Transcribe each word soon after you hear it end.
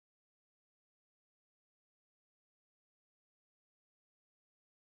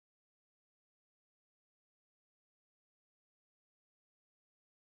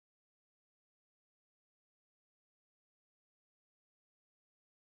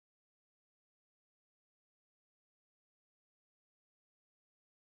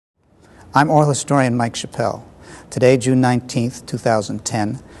I'm oral historian Mike Chappell. Today, June 19th,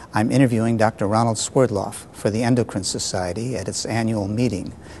 2010, I'm interviewing Dr. Ronald Swerdloff for the Endocrine Society at its annual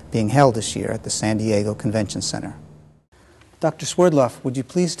meeting being held this year at the San Diego Convention Center. Dr. Swerdloff, would you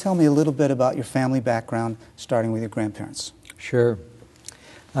please tell me a little bit about your family background, starting with your grandparents? Sure.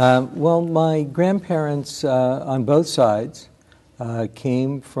 Well, my grandparents on both sides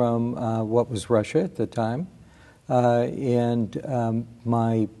came from what was Russia at the time, and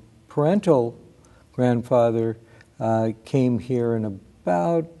my parental grandfather came here in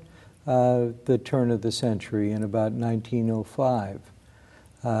about the turn of the century, in about 1905.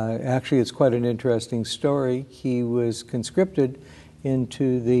 Actually, it's quite an interesting story. He was conscripted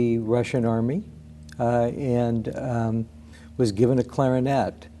into the Russian army and was given a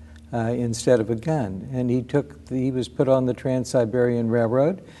clarinet instead of a gun. And he was put on the Trans-Siberian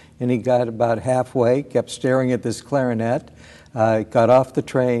Railroad, and he got about halfway, kept staring at this clarinet, got off the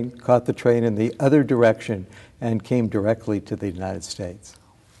train, caught the train in the other direction, and came directly to the United States.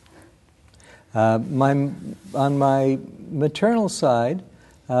 On my maternal side,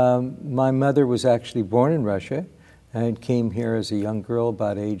 my mother was actually born in Russia and came here as a young girl,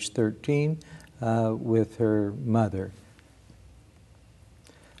 about age 13, with her mother.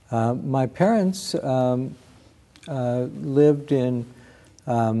 My parents lived in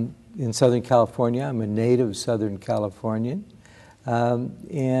Southern California. I'm a native Southern Californian.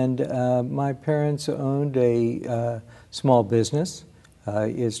 And my parents owned a small business.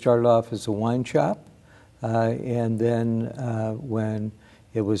 It started off as a wine shop, and then when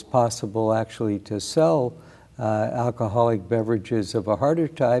it was possible actually to sell alcoholic beverages of a harder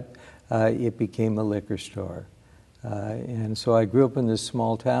type, it became a liquor store. And so I grew up in this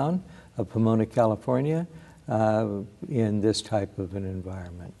small town of Pomona, California, in this type of an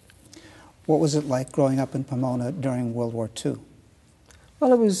environment. What was it like growing up in Pomona during World War II?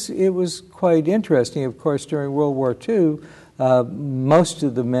 Well, it was quite interesting. Of course, during World War II, most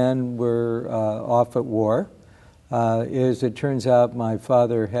of the men were off at war. As it turns out, my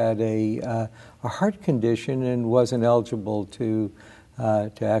father had a heart condition and wasn't eligible to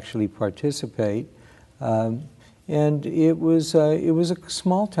actually participate. And it was a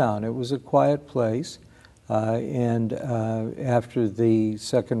small town. It was a quiet place. And after the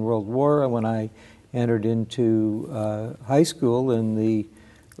Second World War, when I entered into high school in the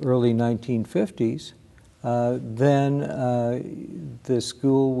early 1950s, then the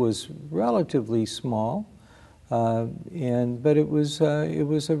school was relatively small, but it was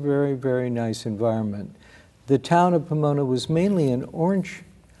a very, very nice environment. The town of Pomona was mainly an orange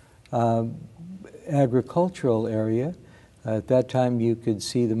agricultural area. At that time, you could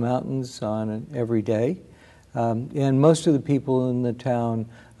see the mountains on every day, and most of the people in the town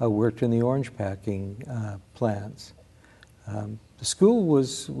worked in the orange packing plants. The school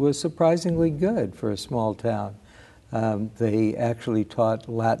was surprisingly good for a small town. They actually taught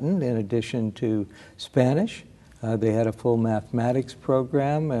Latin in addition to Spanish. They had a full mathematics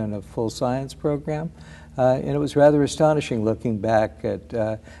program and a full science program. And it was rather astonishing looking back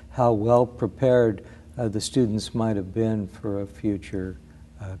at how well prepared the students might have been for a future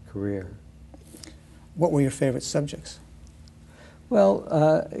career. What were your favorite subjects? Well,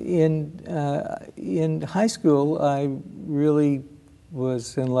 in high school, I really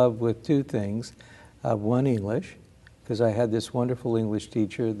was in love with two things. One, English, because I had this wonderful English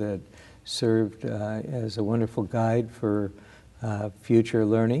teacher that served as a wonderful guide for future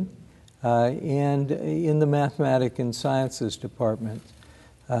learning. And in the mathematics and sciences department.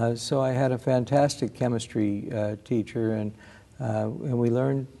 So I had a fantastic chemistry teacher, and we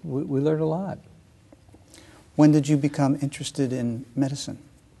learned a lot. When did you become interested in medicine?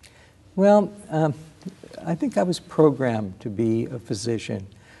 Well, I think I was programmed to be a physician.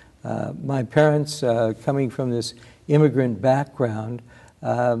 My parents, coming from this immigrant background,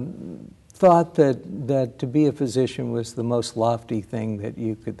 thought that to be a physician was the most lofty thing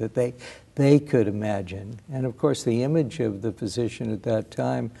that they could imagine. And of course, the image of the physician at that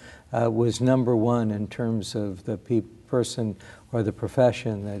time was number one in terms of the person or the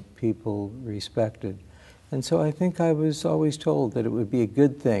profession that people respected. And so I think I was always told that it would be a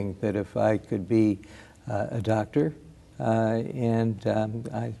good thing that if I could be a doctor, and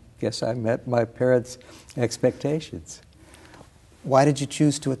I guess I met my parents' expectations. Why did you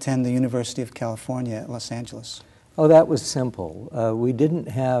choose to attend the University of California at Los Angeles? Oh, that was simple. We didn't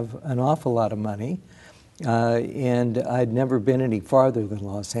have an awful lot of money, and I'd never been any farther than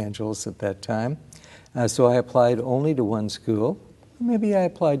Los Angeles at that time. So I applied only to one school. Maybe I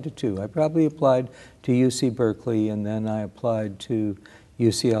applied to two. I probably applied to UC Berkeley, and then I applied to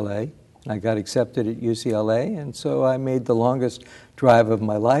UCLA. I got accepted at UCLA, and so I made the longest drive of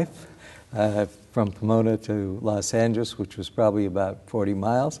my life from Pomona to Los Angeles, which was probably about 40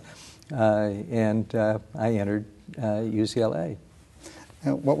 miles, and I entered UCLA.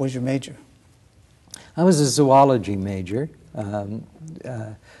 What was your major? I was a zoology major.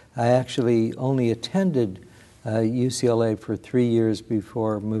 I actually only attended UCLA for 3 years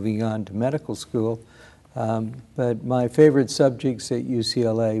before moving on to medical school. But my favorite subjects at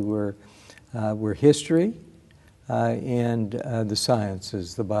UCLA were history and the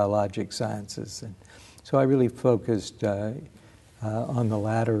sciences, the biologic sciences. And so I really focused on the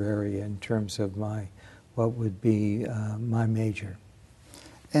latter area in terms of what would be my major.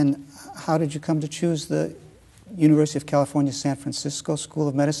 And how did you come to choose the University of California, San Francisco School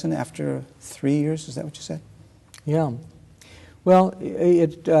of Medicine after 3 years? Is that what you said? Yeah. Well,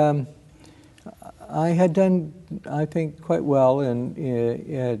 I had done, I think, quite well at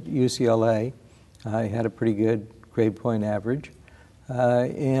UCLA. I had a pretty good grade point average.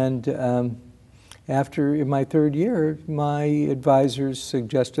 And after in my third year, my advisors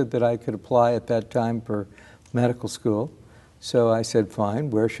suggested that I could apply at that time for medical school. So I said,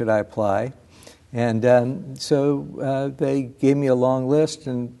 fine, where should I apply? And so they gave me a long list,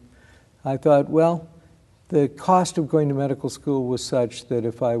 and I thought, well, the cost of going to medical school was such that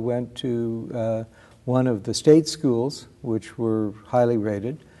if I went to one of the state schools, which were highly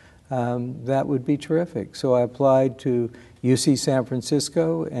rated, that would be terrific. So I applied to UC San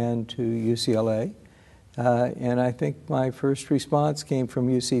Francisco and to UCLA. And I think my first response came from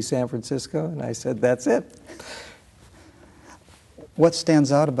UC San Francisco, and I said, that's it. What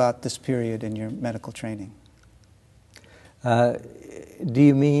stands out about this period in your medical training? Do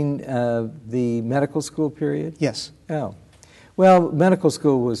you mean the medical school period? Yes. Oh. Well, medical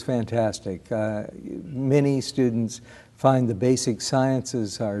school was fantastic. Many students find the basic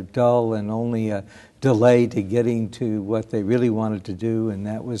sciences are dull and only a delay to getting to what they really wanted to do, and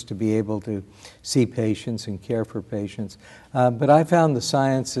that was to be able to see patients and care for patients. But I found the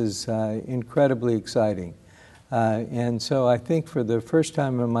sciences incredibly exciting. And so I think for the first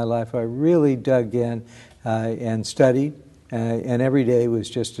time in my life, I really dug in and studied, and every day was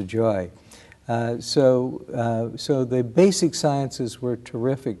just a joy. So the basic sciences were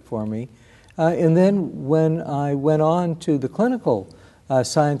terrific for me. And then when I went on to the clinical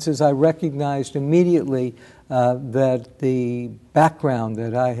sciences, I recognized immediately that the background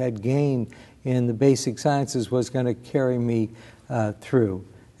that I had gained in the basic sciences was going to carry me through.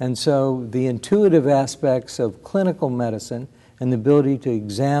 And so the intuitive aspects of clinical medicine and the ability to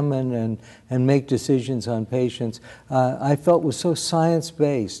examine and make decisions on patients, I felt was so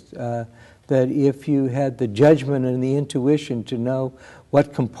science-based that if you had the judgment and the intuition to know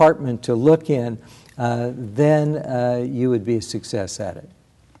what compartment to look in, then you would be a success at it.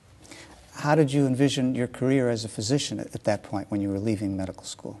 How did you envision your career as a physician at that point when you were leaving medical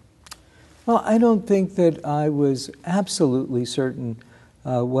school? Well, I don't think that I was absolutely certain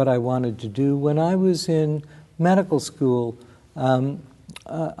what I wanted to do. When I was in medical school,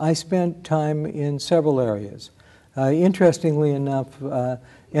 I spent time in several areas. Interestingly enough,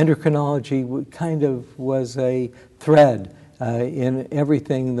 endocrinology kind of was a thread in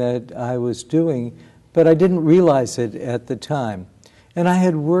everything that I was doing, but I didn't realize it at the time. And I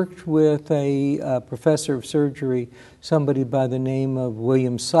had worked with a professor of surgery, somebody by the name of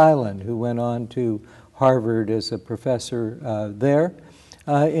William Siland, who went on to Harvard as a professor there.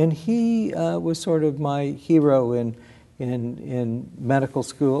 And he was sort of my hero in medical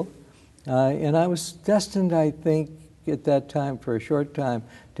school. And I was destined, I think, at that time, for a short time,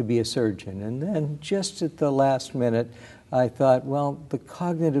 to be a surgeon. And then just at the last minute, I thought, well, the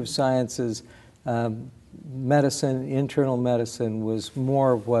cognitive sciences, medicine, internal medicine, was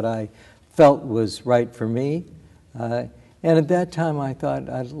more of what I felt was right for me. And at that time, I thought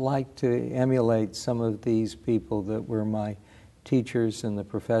I'd like to emulate some of these people that were my teachers and the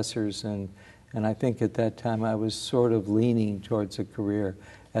professors, and I think at that time I was sort of leaning towards a career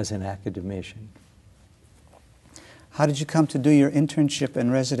as an academician. How did you come to do your internship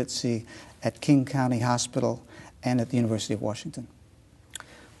and residency at King County Hospital and at the University of Washington?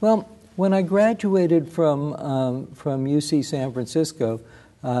 Well, when I graduated from UC San Francisco,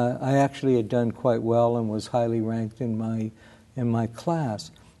 I actually had done quite well and was highly ranked in my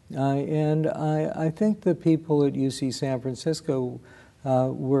class. And I think the people at UC San Francisco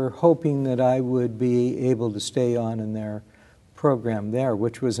were hoping that I would be able to stay on in their program there,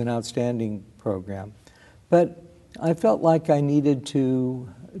 which was an outstanding program. But I felt like I needed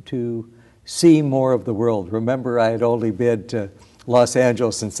to see more of the world. Remember, I had only been to Los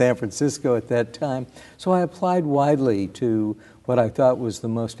Angeles and San Francisco at that time, so I applied widely to what I thought was the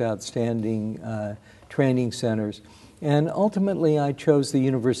most outstanding training centers. And ultimately, I chose the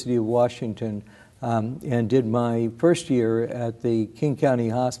University of Washington and did my first year at the King County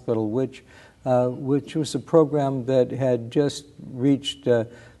Hospital, which was a program that had just reached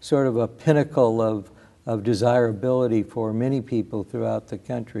sort of a pinnacle of desirability for many people throughout the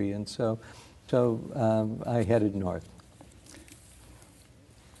country. And so I headed north.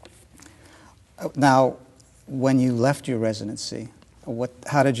 Now, when you left your residency,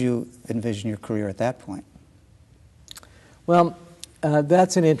 how did you envision your career at that point? Well,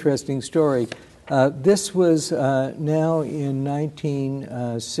 that's an interesting story. This was now in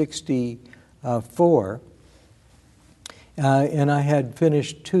 1964, and I had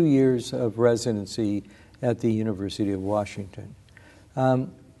finished 2 years of residency at the University of Washington.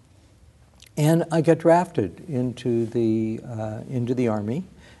 And I got drafted into the Army,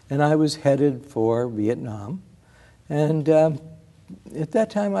 and I was headed for Vietnam. And at that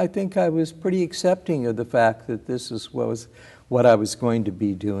time, I think I was pretty accepting of the fact that this was what I was going to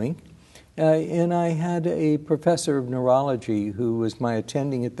be doing. And I had a professor of neurology who was my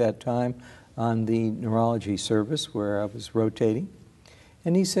attending at that time on the neurology service where I was rotating.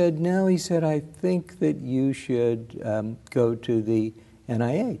 And he said, no, he said, I think that you should go to the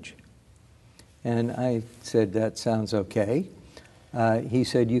NIH. And I said, that sounds okay. He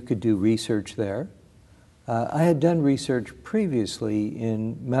said, you could do research there. I had done research previously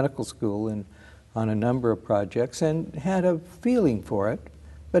in medical school and on a number of projects and had a feeling for it,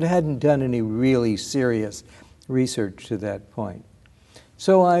 but hadn't done any really serious research to that point.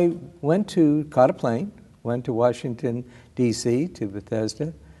 So I caught a plane, went to Washington, D.C., to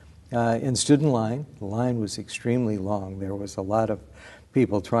Bethesda, and stood in line. The line was extremely long. There was a lot of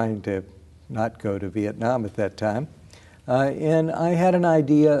people trying to not go to Vietnam at that time. And I had an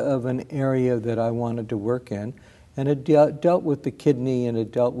idea of an area that I wanted to work in, and it dealt with the kidney, and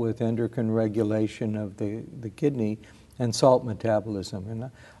it dealt with endocrine regulation of the kidney and salt metabolism. And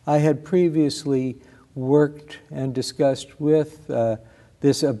I had previously worked and discussed with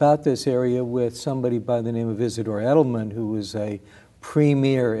about this area with somebody by the name of Isidore Edelman, who was a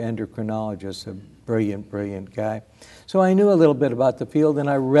premier endocrinologist, a brilliant, brilliant guy. So I knew a little bit about the field, and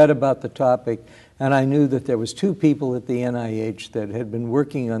I read about the topic, and I knew that there was 2 people at the NIH that had been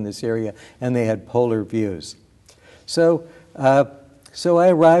working on this area, and they had polar views. So I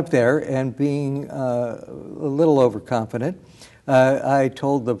arrived there, and being a little overconfident, I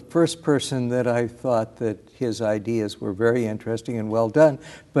told the first person that I thought that his ideas were very interesting and well done,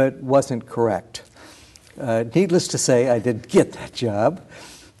 but wasn't correct. Needless to say, I didn't get that job.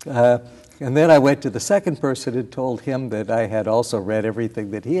 And then I went to the second person and told him that I had also read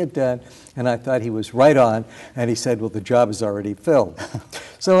everything that he had done, and I thought he was right on, and he said, well, the job is already filled.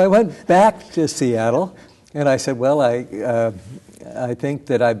 So I went back to Seattle, and I said, well, I think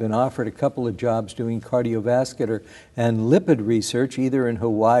that I've been offered a couple of jobs doing cardiovascular and lipid research, either in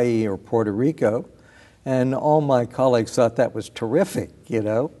Hawaii or Puerto Rico, and all my colleagues thought that was terrific,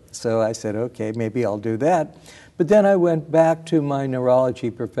 So I said, okay, maybe I'll do that. But then I went back to my neurology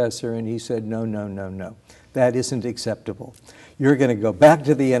professor, and he said, no, that isn't acceptable. You're going to go back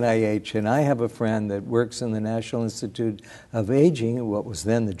to the NIH, and I have a friend that works in the National Institute of Aging, what was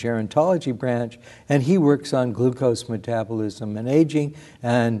then the gerontology branch, and he works on glucose metabolism and aging,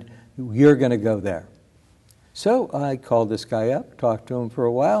 and you're going to go there. So I called this guy up, talked to him for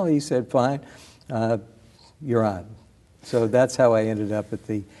a while. He said, fine, you're on. So that's how I ended up at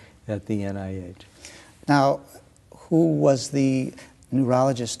the NIH. Now, who was the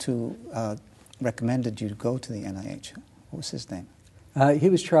neurologist who recommended you to go to the NIH? What was his name? He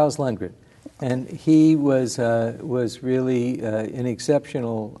was Charles Lundgren, and he was really an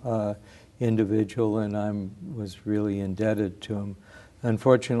exceptional individual, and I was really indebted to him.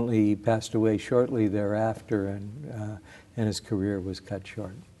 Unfortunately, he passed away shortly thereafter, and his career was cut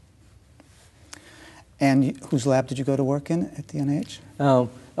short. And whose lab did you go to work in at the NIH?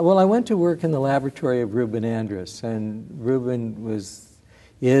 Well, I went to work in the laboratory of Ruben Andrus, and Ruben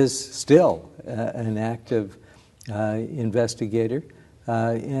is still an active investigator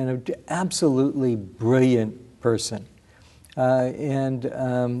and an absolutely brilliant person. And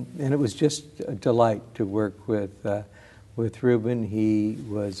it was just a delight to work with Ruben. He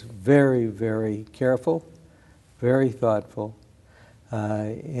was very, very careful, very thoughtful,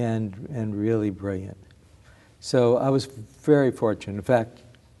 and really brilliant. So I was very fortunate. In fact,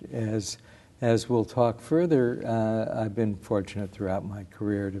 as we'll talk further, I've been fortunate throughout my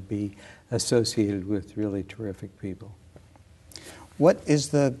career to be associated with really terrific people. What is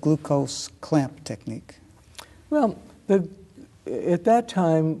the glucose clamp technique? Well, at that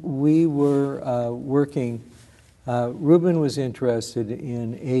time we were working, Ruben was interested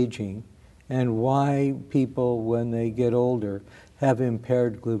in aging, and why people, when they get older, have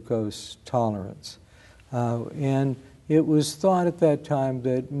impaired glucose tolerance. And it was thought at that time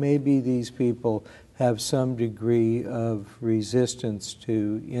that maybe these people have some degree of resistance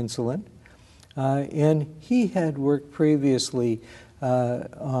to insulin. And he had worked previously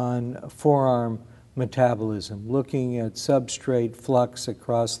on forearm metabolism, looking at substrate flux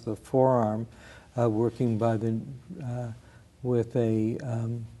across the forearm, working by with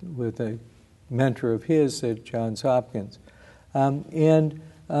a mentor of his at Johns Hopkins.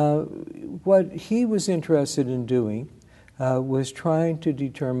 What he was interested in doing was trying to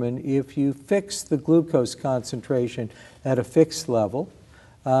determine if you fix the glucose concentration at a fixed level,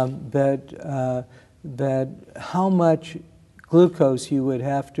 that how much glucose you would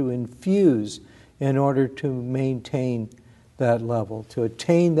have to infuse in order to maintain that level, to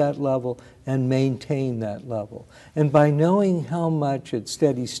attain that level and maintain that level. And by knowing how much at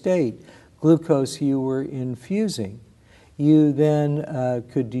steady state glucose you were infusing, you then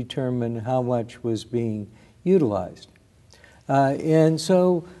could determine how much was being utilized. And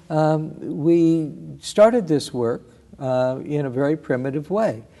so we started this work in a very primitive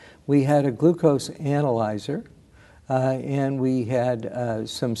way. We had a glucose analyzer, and we had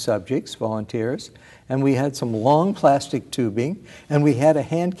some subjects, volunteers, and we had some long plastic tubing, and we had a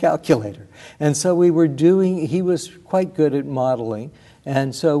hand calculator. And so we were doing, he was quite good at modeling,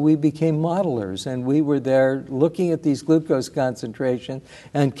 and so we became modelers, and we were there looking at these glucose concentrations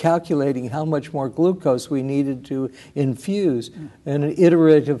and calculating how much more glucose we needed to infuse in an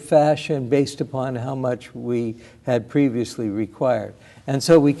iterative fashion based upon how much we had previously required. And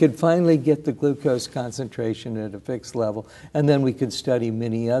so we could finally get the glucose concentration at a fixed level, and then we could study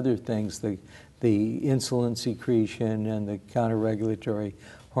many other things, the insulin secretion and the counter-regulatory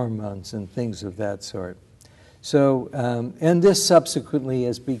hormones and things of that sort. So, and this subsequently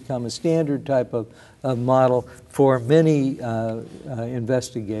has become a standard type of model for many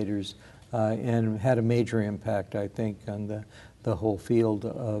investigators and had a major impact, I think, on the whole field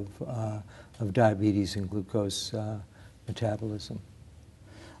of diabetes and glucose metabolism.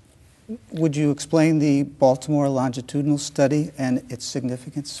 Would you explain the Baltimore longitudinal study and its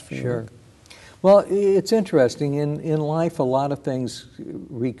significance for you? Sure. Well, it's interesting. In life, a lot of things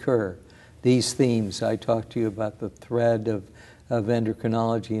recur. These themes. I talked to you about the thread of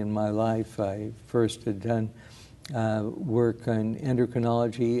endocrinology in my life. I first had done work on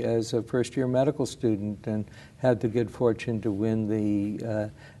endocrinology as a first-year medical student and had the good fortune to win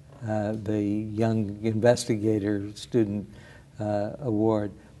the Young Investigator Student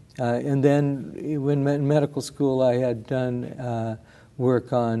Award. And then when in medical school, I had done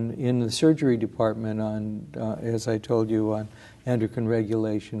work in the surgery department on, as I told you, on endocrine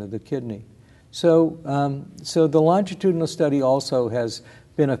regulation of the kidney. So the longitudinal study also has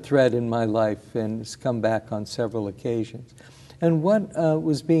been a thread in my life and has come back on several occasions. And what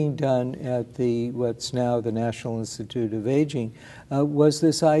was being done at what's now the National Institute of Aging was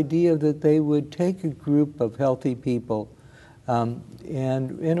this idea that they would take a group of healthy people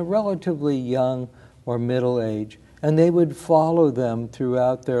and in a relatively young or middle age, and they would follow them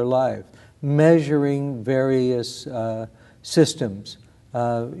throughout their life, measuring various systems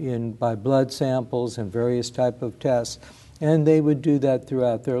by blood samples and various type of tests, and they would do that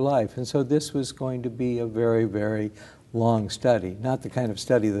throughout their life. And so this was going to be a very, very long study, not the kind of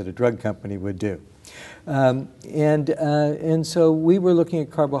study that a drug company would do. And so we were looking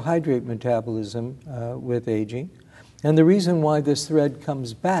at carbohydrate metabolism with aging, and the reason why this thread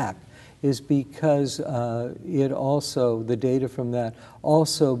comes back is because the data from that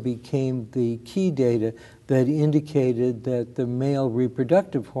also became the key data that indicated that the male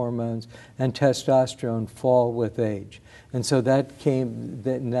reproductive hormones and testosterone fall with age. And so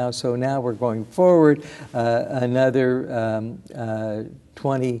now we're going forward another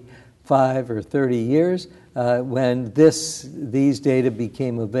 25 or 30 years when these data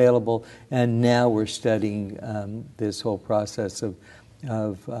became available, and now we're studying this whole process of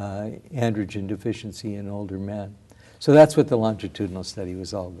androgen deficiency in older men. So that's what the longitudinal study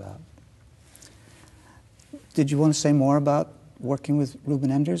was all about. Did you want to say more about working with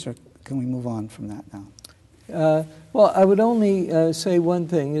Ruben Enders, or can we move on from that now? Well, I would only say one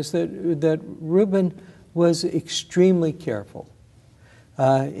thing, is that Ruben was extremely careful.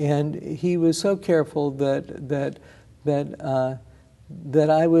 And he was so careful that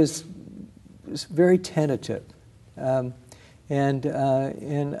I was very tentative. And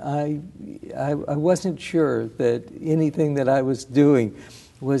I wasn't sure that anything that I was doing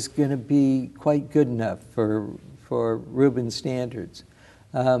was going to be quite good enough for Ruben's standards.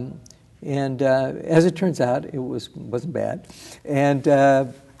 And as it turns out, it wasn't bad. And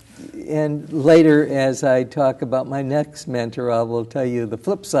and later, as I talk about my next mentor, I will tell you the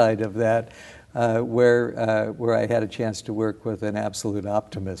flip side of that, where I had a chance to work with an absolute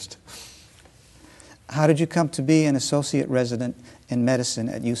optimist. How did you come to be an associate resident in medicine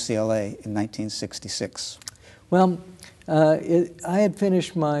at UCLA in 1966? Well, I had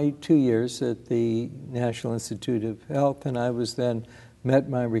finished my 2 years at the National Institute of Health, and I was then met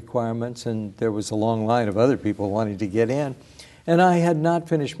my requirements, and there was a long line of other people wanting to get in. And I had not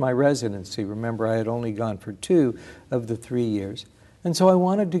finished my residency. Remember, I had only gone for 2 of the 3 years. And so I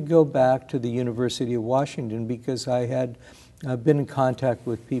wanted to go back to the University of Washington because I had been in contact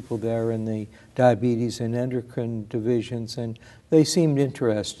with people there in the diabetes and endocrine divisions, and they seemed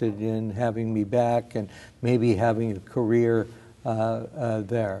interested in having me back and maybe having a career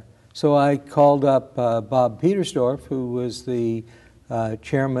there. So I called up Bob Petersdorf, who was the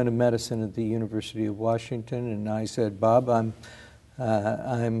chairman of medicine at the University of Washington, and I said, Bob, I'm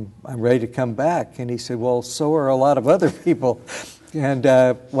ready to come back. And he said, well, so are a lot of other people, and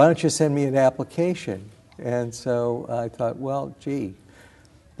why don't you send me an application? And so I thought, well, gee,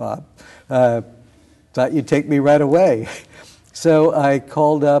 Bob, thought you'd take me right away. So I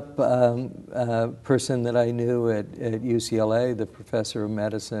called up a person that I knew at UCLA, the professor of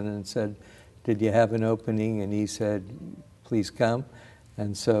medicine, and said, did you have an opening? And he said, please come.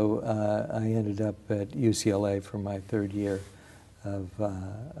 And so I ended up at UCLA for my 3rd year of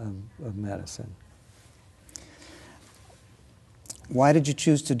medicine. Why did you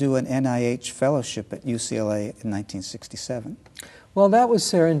choose to do an NIH fellowship at UCLA in 1967? Well, that was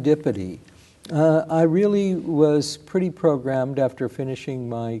serendipity. I really was pretty programmed after finishing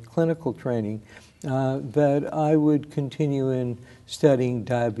my clinical training that I would continue in studying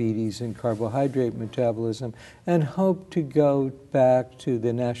diabetes and carbohydrate metabolism and hope to go back to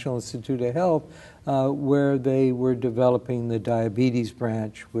the National Institute of Health where they were developing the diabetes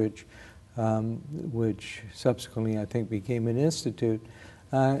branch, which subsequently I think became an institute.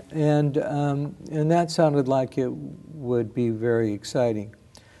 And that sounded like it would be very exciting.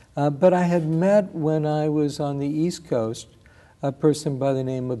 But I had met, when I was on the East Coast, a person by the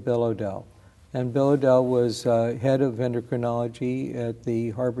name of Bill O'Dell. And Bill O'Dell was head of endocrinology at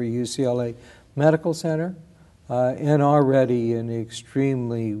the Harbor UCLA Medical Center, and already an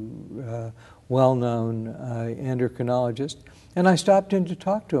extremely well-known endocrinologist. And I stopped in to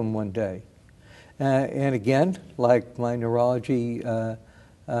talk to him one day. And again, like my neurology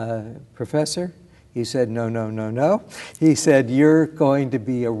professor, he said, no, no, no, no. He said, you're going to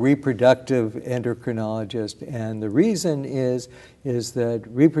be a reproductive endocrinologist. And the reason is that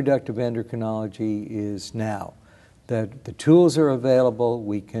reproductive endocrinology is now. That the tools are available,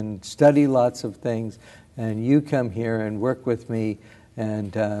 we can study lots of things, and you come here and work with me,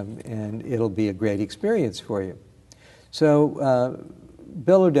 and it'll be a great experience for you. So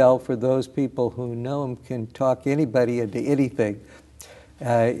Bill O'Dell, for those people who know him, can talk anybody into anything.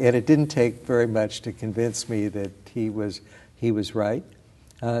 And it didn't take very much to convince me that he was right.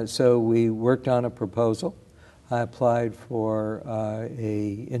 So we worked on a proposal. I applied for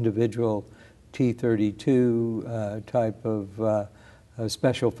a individual T32 type of a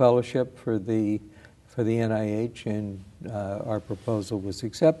special fellowship for the NIH, and our proposal was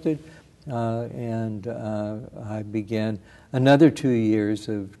accepted. And I began another 2 years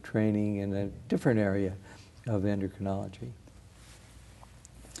of training in a different area of endocrinology.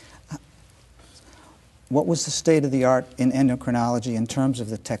 What was the state of the art in endocrinology in terms of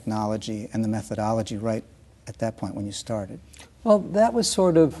the technology and the methodology right at that point when you started? Well, that was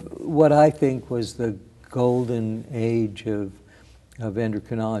sort of what I think was the golden age of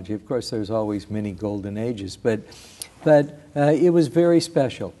endocrinology. Of course, there's always many golden ages, but it was very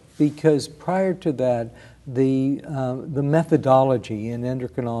special because prior to that, the methodology in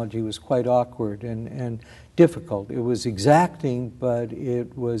endocrinology was quite awkward and difficult. It was exacting, but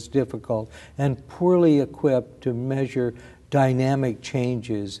it was difficult and poorly equipped to measure dynamic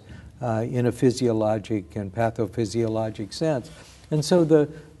changes in a physiologic and pathophysiologic sense. And so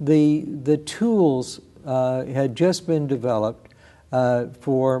the tools had just been developed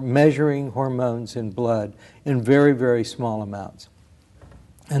for measuring hormones in blood in very, very small amounts.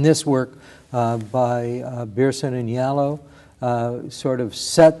 And this work by Beerson and Yallo sort of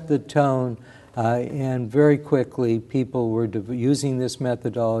set the tone, and very quickly people were using this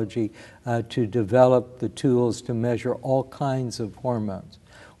methodology to develop the tools to measure all kinds of hormones.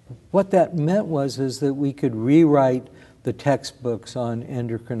 What that meant is that we could rewrite the textbooks on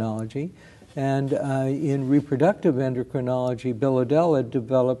endocrinology, and in reproductive endocrinology, Bill O'Dell had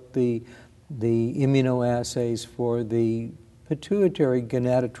developed the immunoassays for the pituitary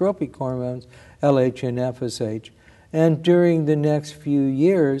gonadotropic hormones, LH and FSH, And during the next few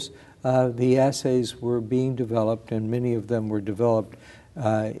years, the assays were being developed, and many of them were developed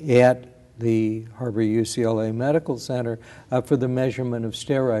at the Harbor UCLA Medical Center for the measurement of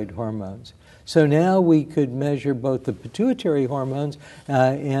steroid hormones. So now we could measure both the pituitary hormones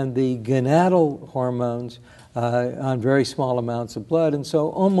and the gonadal hormones on very small amounts of blood. And so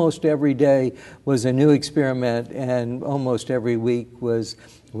almost every day was a new experiment, and almost every week was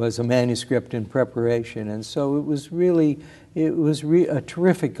a manuscript in preparation. And so it was really a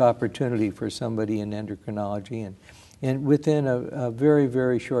terrific opportunity for somebody in endocrinology. And within a very,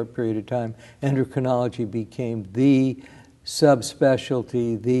 very short period of time, endocrinology became the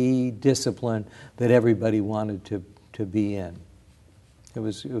subspecialty, the discipline that everybody wanted to be in. It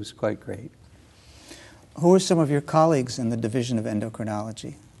was quite great. Who are some of your colleagues in the Division of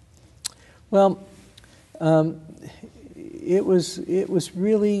Endocrinology? Well, it was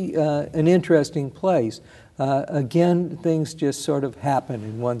really an interesting place. Again, things just sort of happen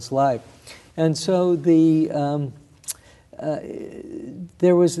in one's life. And so there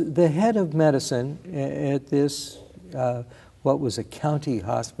was the head of medicine at this, what was a county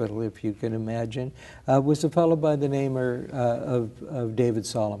hospital, if you can imagine, was a fellow by the name of David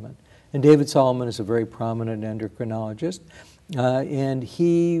Solomon. And David Solomon is a very prominent endocrinologist, and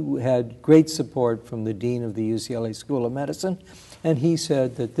he had great support from the dean of the UCLA School of Medicine, and he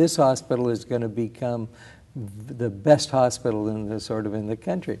said that this hospital is going to become the best hospital in the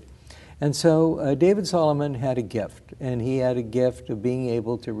country. And so David Solomon had a gift, and he had a gift of being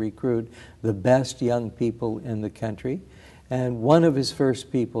able to recruit the best young people in the country. And one of his first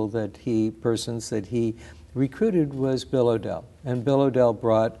persons that he recruited was Bill O'Dell. And Bill O'Dell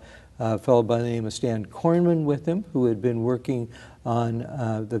brought a fellow by the name of Stan Kornman with him, who had been working on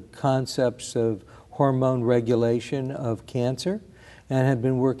the concepts of hormone regulation of cancer and had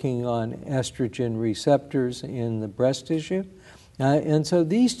been working on estrogen receptors in the breast tissue. And so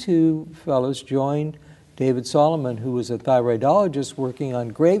these two fellows joined David Solomon, who was a thyroidologist working on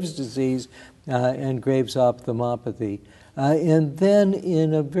Graves' disease and Graves' ophthalmopathy. And then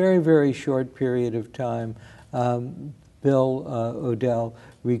in a very, very short period of time, Bill O'Dell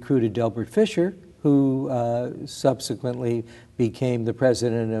recruited Delbert Fisher, who subsequently became the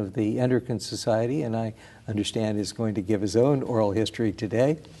president of the Endocrine Society, and I understand is going to give his own oral history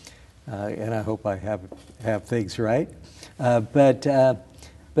today. And I hope I have things right. And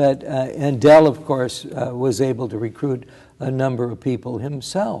Del, of course, was able to recruit a number of people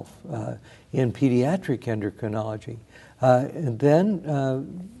himself in pediatric endocrinology. And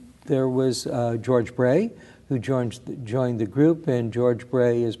then there was George Bray, who joined the group, and George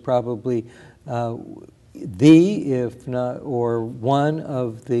Bray is probably if not, or one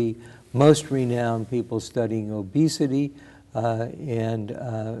of the most renowned people studying obesity and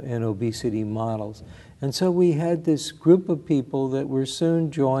obesity models. And so we had this group of people that were soon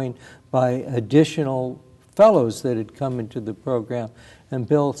joined by additional fellows that had come into the program. And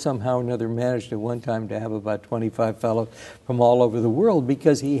Bill somehow or another managed at one time to have about 25 fellows from all over the world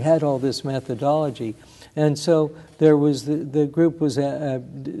because he had all this methodology. And so there was the group was there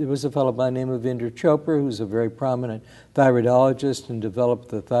was a fellow by the name of Inder Chopra, who's a very prominent thyroidologist and developed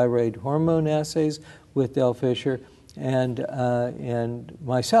the thyroid hormone assays with Del Fisher, and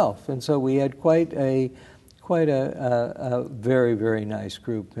myself. And so we had quite a very, very nice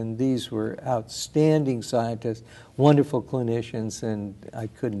group. And these were outstanding scientists, wonderful clinicians, and I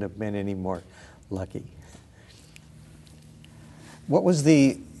couldn't have been any more lucky. What was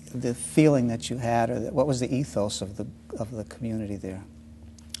the feeling that you had, or what was the ethos of the community there?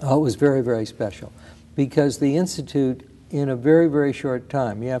 Oh, it was very, very special, because the Institute, in a very, very short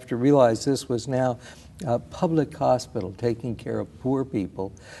time, you have to realize this was now a public hospital taking care of poor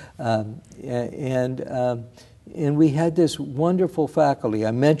people, and we had this wonderful faculty.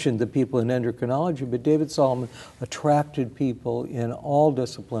 I mentioned the people in endocrinology, but David Solomon attracted people in all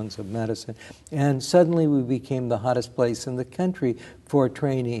disciplines of medicine, and suddenly we became the hottest place in the country for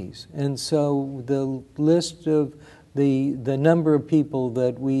trainees. And so the list of the number of people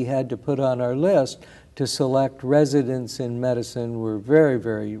that we had to put on our list to select residents in medicine was very,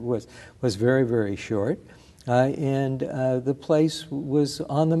 very short, and the place was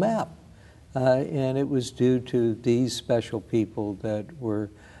on the map. And it was due to these special people that were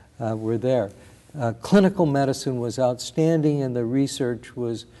there. Clinical medicine was outstanding, and the research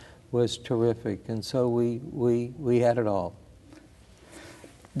was terrific, and so we had it all.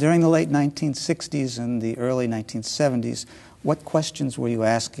 During the late 1960s and the early 1970s, what questions were you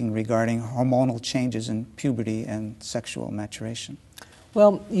asking regarding hormonal changes in puberty and sexual maturation?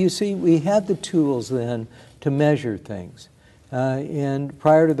 Well, you see, we had the tools then to measure things. And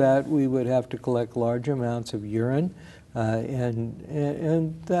prior to that, we would have to collect large amounts of urine,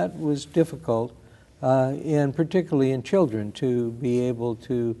 and that was difficult, and particularly in children, to be able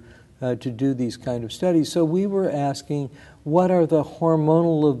to do these kind of studies. So we were asking, what are the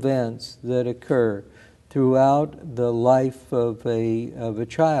hormonal events that occur throughout the life of a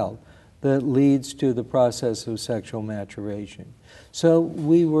child that leads to the process of sexual maturation? So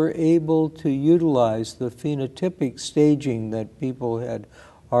we were able to utilize the phenotypic staging that people had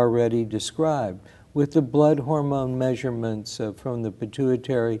already described with the blood hormone measurements from the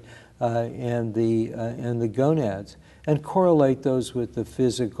pituitary and the gonads, and correlate those with the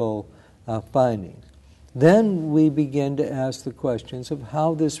physical findings. Then we begin to ask the questions of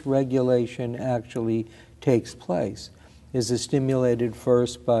how this regulation actually takes place. Is it stimulated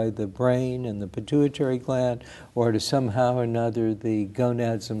first by the brain and the pituitary gland, or does somehow or another the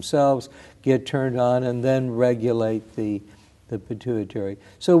gonads themselves get turned on and then regulate the pituitary?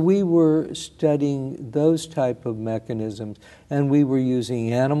 So we were studying those type of mechanisms, and we were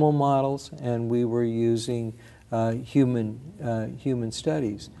using animal models, and we were using human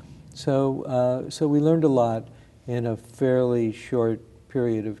studies. So we learned a lot in a fairly short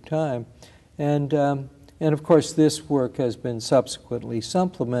period of time, and of course this work has been subsequently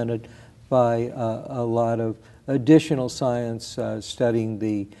supplemented by a lot of additional science studying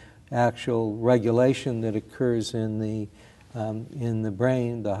the actual regulation that occurs in the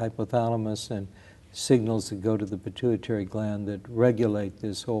brain, the hypothalamus, and signals that go to the pituitary gland that regulate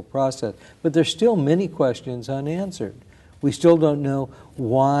this whole process. But there's still many questions unanswered. We still don't know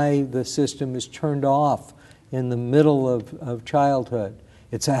why the system is turned off in the middle of childhood.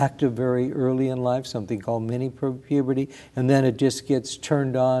 It's active very early in life, something called mini-puberty, and then it just gets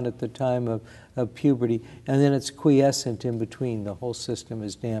turned on at the time of puberty, and then it's quiescent in between. The whole system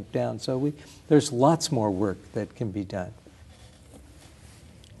is damped down. So there's lots more work that can be done.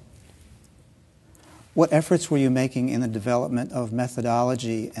 What efforts were you making in the development of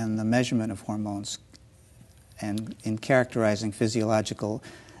methodology and the measurement of hormones and in characterizing physiologic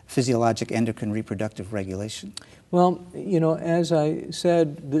endocrine reproductive regulation? Well, as I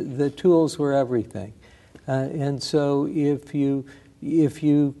said, the tools were everything. And so if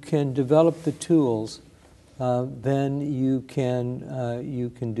you can develop the tools, then you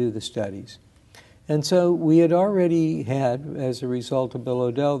can do the studies. And so we had already had, as a result of Bill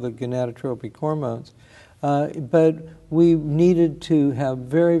O'Dell, the gonadotropic hormones, but we needed to have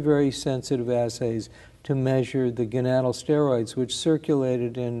very, very sensitive assays to measure the gonadal steroids, which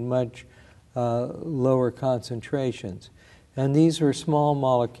circulated in much lower concentrations. And these were small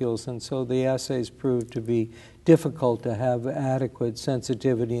molecules, and so the assays proved to be difficult to have adequate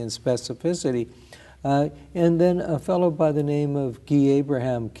sensitivity and specificity. And then a fellow by the name of Guy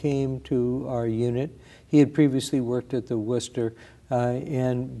Abraham came to our unit. He had previously worked at the Worcester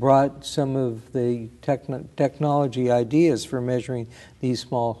and brought some of the technology ideas for measuring these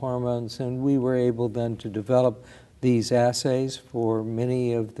small hormones, and we were able then to develop these assays for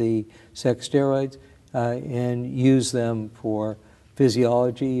many of the sex steroids and use them for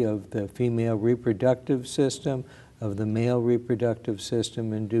physiology of the female reproductive system, of the male reproductive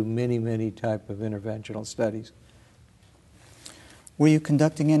system, and do many, many type of interventional studies. Were you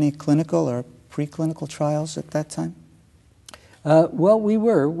conducting any clinical or preclinical trials at that time? Well, we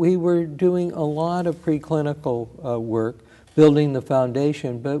were. We were doing a lot of preclinical work, building the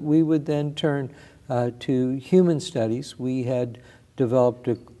foundation, but we would then turn to human studies. We had developed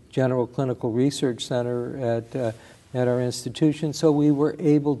a general clinical research center at our institution, so we were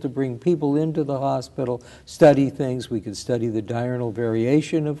able to bring people into the hospital, study things. We could study the diurnal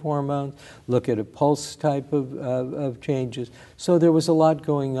variation of hormones, look at a pulse type of changes. So there was a lot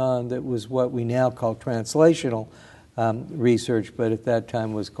going on that was what we now call translational research, but at that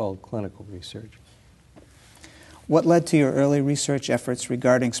time was called clinical research. What led to your early research efforts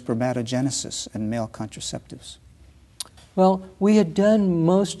regarding spermatogenesis and male contraceptives? Well, we had done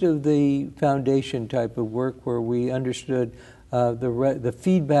most of the foundation type of work where we understood the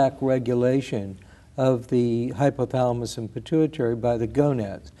feedback regulation of the hypothalamus and pituitary by the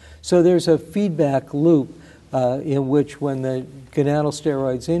gonads. So there's a feedback loop in which when the gonadal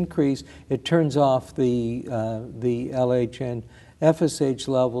steroids increase, it turns off the LH and FSH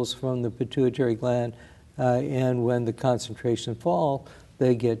levels from the pituitary gland, and when the concentration fall,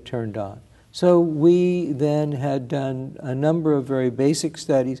 they get turned on. So we then had done a number of very basic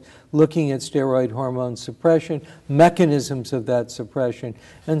studies looking at steroid hormone suppression, mechanisms of that suppression,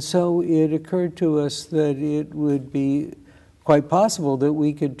 and so it occurred to us that it would be quite possible that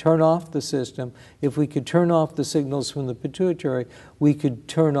we could turn off the system. If we could turn off the signals from the pituitary, we could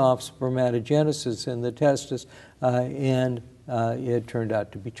turn off spermatogenesis in the testis and it turned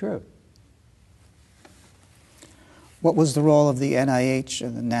out to be true. What was the role of the NIH,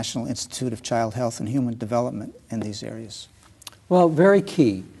 the National Institute of Child Health and Human Development, in these areas? Well, very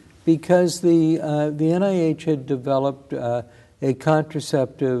key, because the NIH had developed a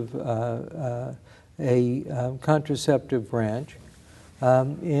contraceptive branch,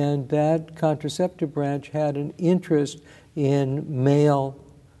 and that contraceptive branch had an interest in male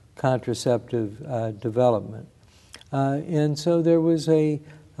contraceptive development. And so there was a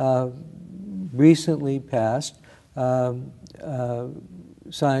recently passed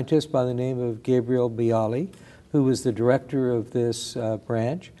scientist by the name of Gabriel Bialy, who was the director of this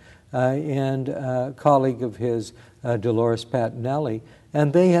branch, and a colleague of his, Dolores Patinelli,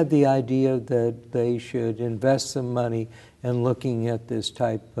 and they had the idea that they should invest some money in looking at this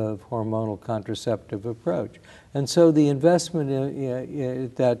type of hormonal contraceptive approach. And so the investment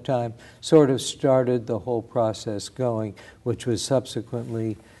at that time sort of started the whole process going, which was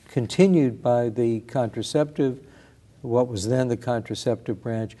subsequently continued by the contraceptive, what was then the contraceptive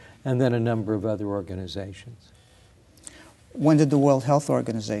branch, and then a number of other organizations. When did the World Health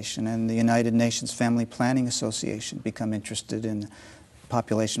Organization and the United Nations Family Planning Association become interested in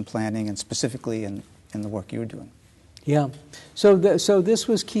population planning and specifically in the work you were doing? Yeah, so this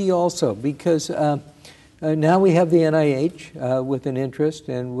was key also, because now we have the NIH with an interest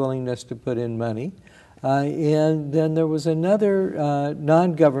and willingness to put in money. And then there was another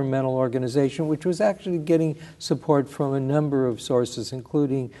non-governmental organization which was actually getting support from a number of sources,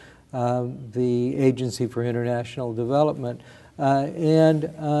 including the Agency for International Development.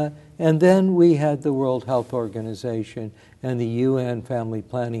 And then we had the World Health Organization and the UN Family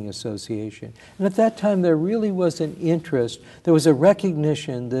Planning Association. And at that time, there really was an interest. There was a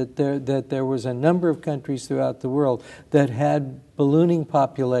recognition that there was a number of countries throughout the world that had ballooning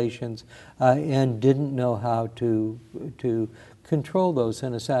populations and didn't know how to control those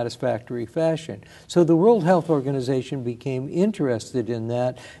in a satisfactory fashion. So the World Health Organization became interested in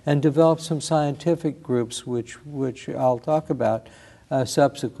that and developed some scientific groups, which I'll talk about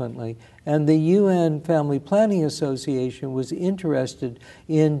subsequently. And the UN Family Planning Association was interested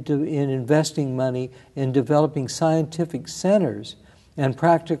in investing money in developing scientific centers and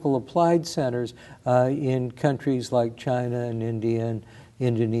practical applied centers in countries like China and India and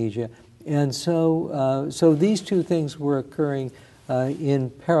Indonesia. And so these two things were occurring in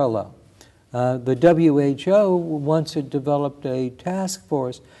parallel. The WHO, once it developed a task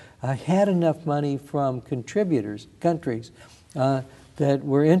force, had enough money from contributors, countries, that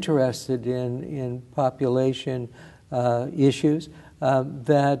were interested in population issues,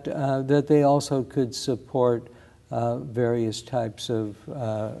 that they also could support various types of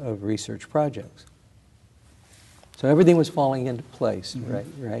research projects. So everything was falling into place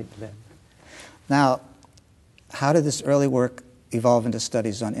right then. Now, how did this early work evolve into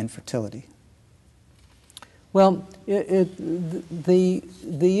studies on infertility? Well, the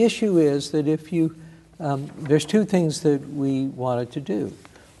issue is that if you there's two things that we wanted to do.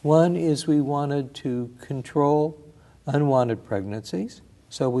 One is we wanted to control unwanted pregnancies.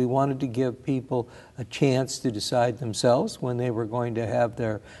 So we wanted to give people a chance to decide themselves when they were going to have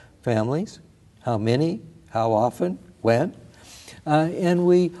their families, how many, how often, when. And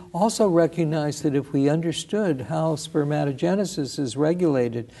we also recognized that if we understood how spermatogenesis is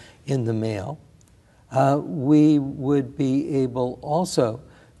regulated in the male, we would be able also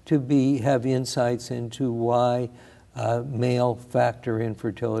to have insights into why male factor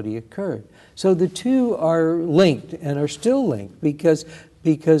infertility occurred. So the two are linked and are still linked because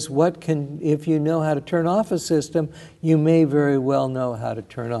if you know how to turn off a system, you may very well know how to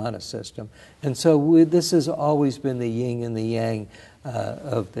turn on a system. And so this has always been the yin and the yang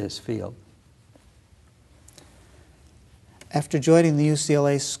of this field. After joining the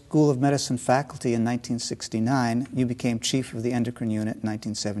UCLA School of Medicine faculty in 1969, you became chief of the endocrine unit in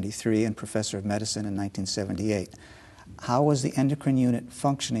 1973 and professor of medicine in 1978. How was the endocrine unit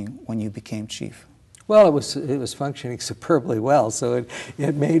functioning when you became chief? Well, it was functioning superbly well, so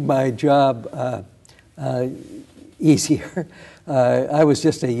it made my job easier. I was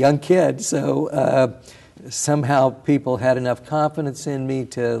just a young kid, so somehow people had enough confidence in me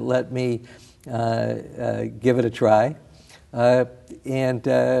to let me give it a try. And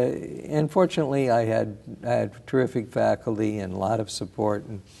fortunately, I had terrific faculty and a lot of support,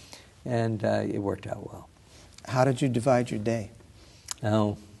 and it worked out well. How did you divide your day?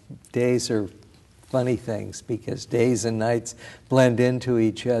 Oh, days are funny things because days and nights blend into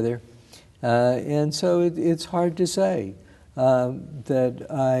each other. And so it's hard to say that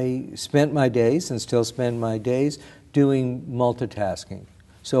I spent my days and still spend my days doing multitasking.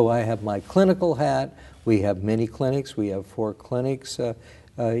 So I have my clinical hat. We have many clinics. We have 4 clinics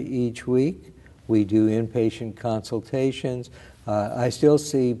each week. We do inpatient consultations. I still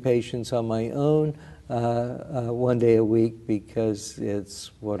see patients on my own 1 day a week because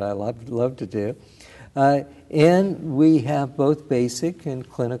it's what I love to do. And we have both basic and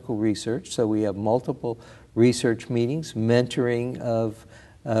clinical research. So we have multiple research meetings, mentoring of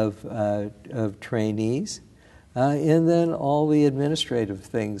trainees, and then all the administrative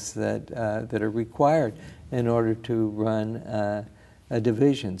things that are required in order to run a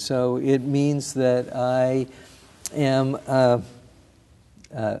division. So it means that I am up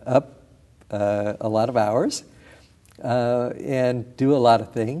a lot of hours and do a lot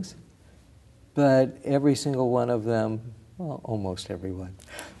of things, but every single one of them, well, almost every one,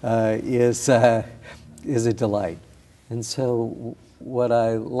 is a delight. And so what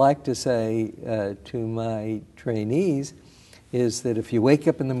I like to say to my trainees is that if you wake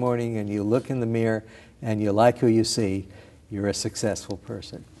up in the morning and you look in the mirror and you like who you see, you're a successful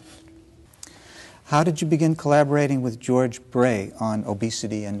person. How did you begin collaborating with George Bray on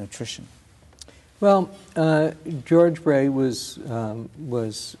obesity and nutrition? Well, George Bray was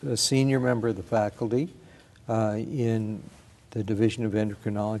a senior member of the faculty in the Division of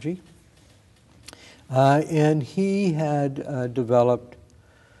Endocrinology. And he had developed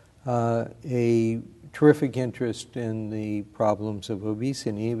a terrific interest in the problems of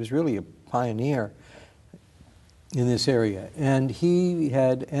obesity. He was really a pioneer in this area. And he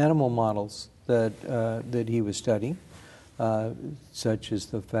had animal models that he was studying, such as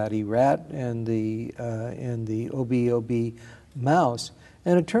the fatty rat and the OB mouse.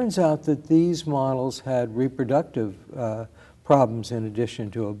 And it turns out that these models had reproductive problems in addition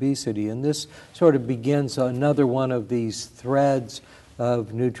to obesity. And this sort of begins another one of these threads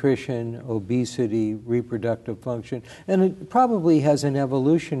of nutrition, obesity, reproductive function. And it probably has an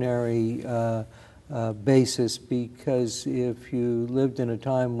evolutionary basis, because if you lived in a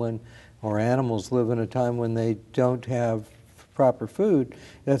time when, or animals live in a time when they don't have proper food,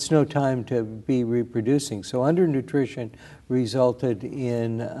 that's no time to be reproducing. So undernutrition resulted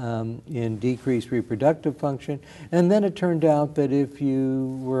in decreased reproductive function. And then it turned out that if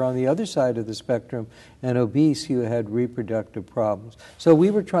you were on the other side of the spectrum and obese, you had reproductive problems. So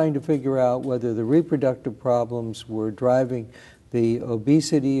we were trying to figure out whether the reproductive problems were driving the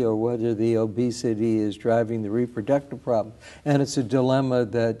obesity or whether the obesity is driving the reproductive problem. And it's a dilemma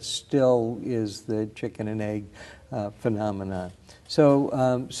that still is the chicken and egg phenomenon.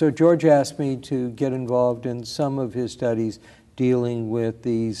 So George asked me to get involved in some of his studies dealing with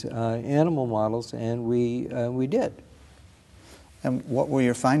these animal models, and we did. And what were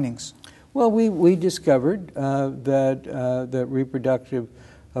your findings? Well, we discovered that reproductive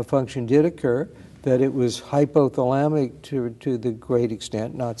function did occur, that it was hypothalamic to the great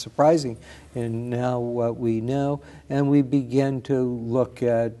extent, not surprising in now what we know, and we began to look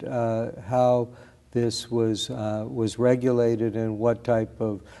at how this was regulated and what type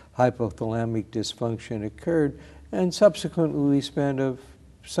of hypothalamic dysfunction occurred. And subsequently, we spent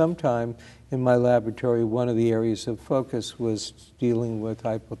some time in my laboratory. One of the areas of focus was dealing with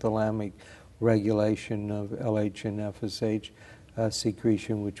hypothalamic regulation of LH and FSH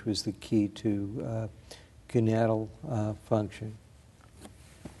secretion, which was the key to gonadal function.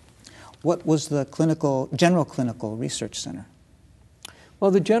 What was the General Clinical Research Center?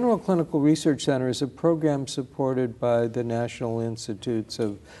 Well, the General Clinical Research Center is a program supported by the National Institutes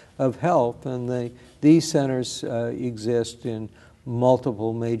of Health, and these centers exist in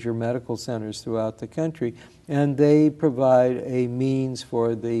multiple major medical centers throughout the country, and they provide a means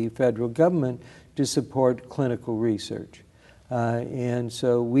for the federal government to support clinical research. And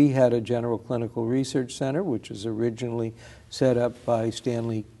so we had a General Clinical Research Center, which was originally set up by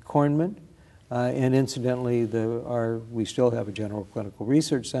Stanley Kornman. And incidentally, we still have a General Clinical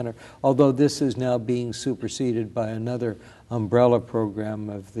Research Center, although this is now being superseded by another umbrella program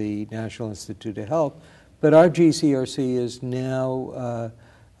of the National Institute of Health. But our GCRC is now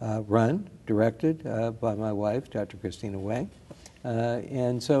directed by my wife, Dr. Christina Wang.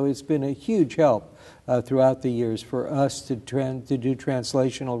 And so it's been a huge help throughout the years for us to do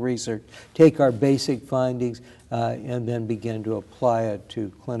translational research, take our basic findings, and then begin to apply it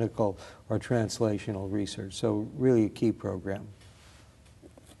to clinical or translational research. So really a key program.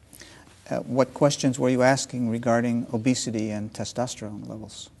 What questions were you asking regarding obesity and testosterone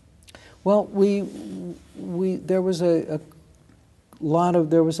levels? Well, there was a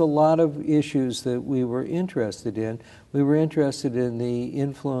lot of issues that we were interested in. We were interested in the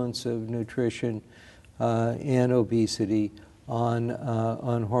influence of nutrition and obesity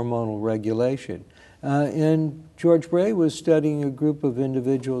on hormonal regulation. And George Bray was studying a group of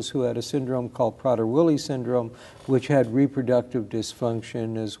individuals who had a syndrome called Prader-Willi syndrome, which had reproductive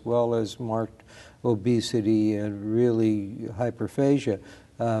dysfunction as well as marked obesity and really hyperphagia,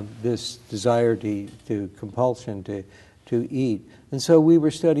 this desire to compulsion to eat. And so we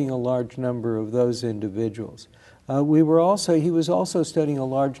were studying a large number of those individuals. He was also studying a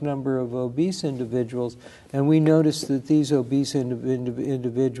large number of obese individuals, and we noticed that these obese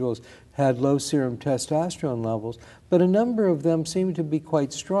individuals had low serum testosterone levels, but a number of them seemed to be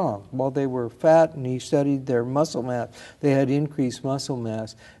quite strong. While they were fat and he studied their muscle mass, they had increased muscle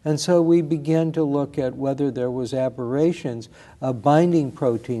mass. And so we began to look at whether there was aberrations of binding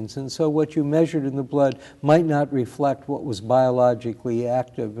proteins. And so what you measured in the blood might not reflect what was biologically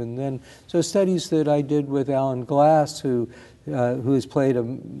active. And then, so studies that I did with Alan Glass, who has played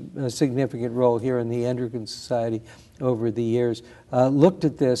a significant role here in the Endocrine Society over the years, looked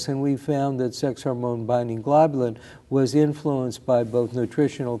at this, and we found that sex hormone binding globulin was influenced by both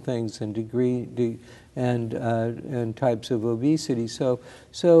nutritional things and and types of obesity. So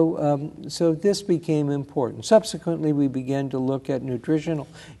this became important. Subsequently, we began to look at nutritional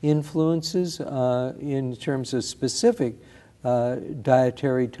influences in terms of specific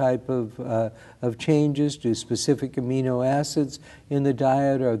dietary type of changes. Do specific amino acids in the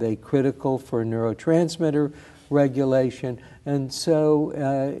diet, are they critical for neurotransmitter regulation? And so,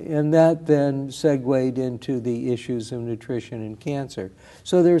 and that then segued into the issues of nutrition and cancer.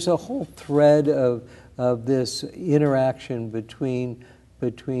 So there's a whole thread of this interaction between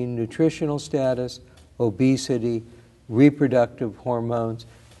nutritional status, obesity, reproductive hormones,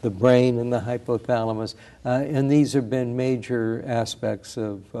 the brain and the hypothalamus, and these have been major aspects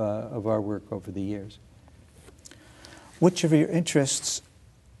of our work over the years. Which of your interests,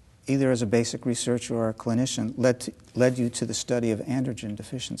 either as a basic researcher or a clinician, led you to the study of androgen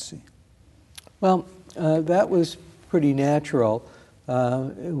deficiency? Well, that was pretty natural.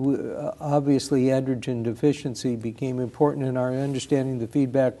 Obviously, androgen deficiency became important in our understanding the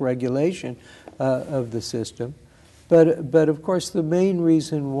feedback regulation of the system. But of course, the main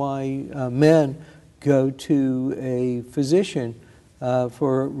reason why men go to a physician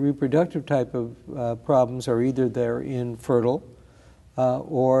for reproductive type of problems are either they're infertile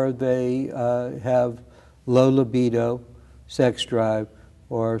or they have low libido, sex drive,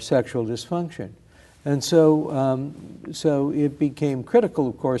 or sexual dysfunction. And so it became critical,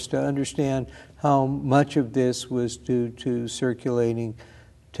 of course, to understand how much of this was due to circulating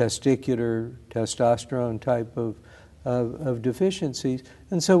testicular testosterone type of deficiencies.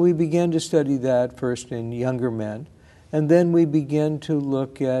 And so we began to study that first in younger men, and then we began to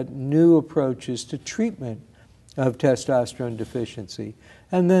look at new approaches to treatment of testosterone deficiency.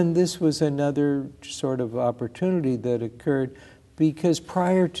 And then this was another sort of opportunity that occurred because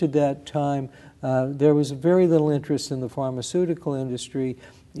prior to that time, there was very little interest in the pharmaceutical industry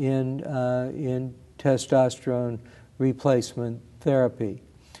in testosterone replacement therapy.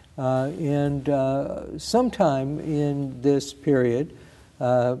 And sometime in this period,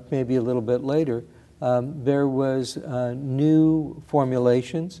 maybe a little bit later, there was new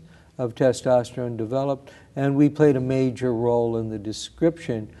formulations of testosterone developed, and we played a major role in the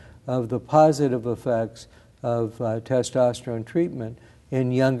description of the positive effects of testosterone treatment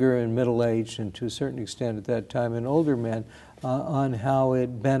in younger and middle-aged, and to a certain extent at that time in older men, on how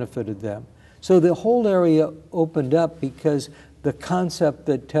it benefited them. So the whole area opened up because the concept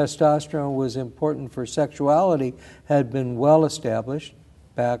that testosterone was important for sexuality had been well established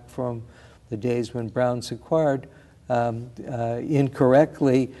back from the days when Brown Sequard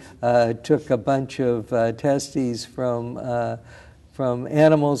incorrectly took a bunch of testes from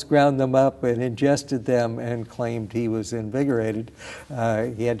animals, ground them up, and ingested them, and claimed he was invigorated.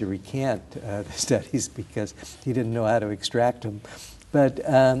 He had to recant the studies because he didn't know how to extract them. But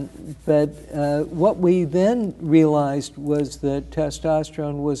what we then realized was that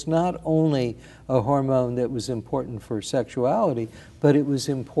testosterone was not only a hormone that was important for sexuality, but it was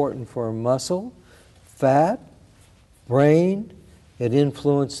important for muscle, fat, brain. It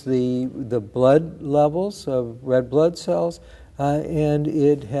influenced the blood levels of red blood cells, and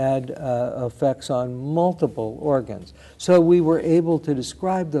it had effects on multiple organs. So we were able to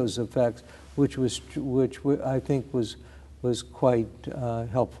describe those effects, which I think was quite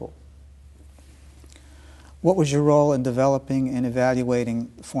helpful. What was your role in developing and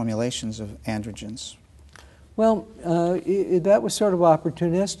evaluating formulations of androgens? Well, that was sort of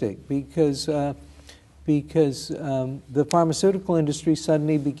opportunistic because the pharmaceutical industry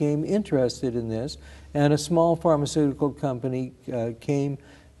suddenly became interested in this, and a small pharmaceutical company came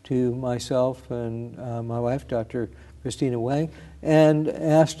to myself and my wife, Dr. Christina Wang, and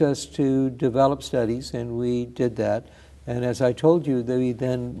asked us to develop studies, and we did that. And as I told you, we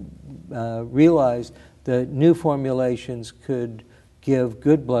then realized that new formulations could give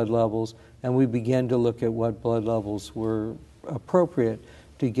good blood levels, and we began to look at what blood levels were appropriate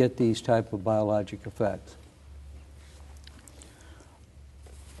to get these type of biologic effects.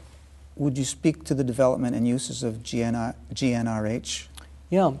 Would you speak to the development and uses of GnRH?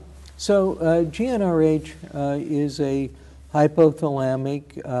 Yeah. So GnRH is a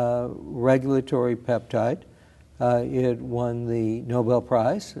hypothalamic regulatory peptide. It won the Nobel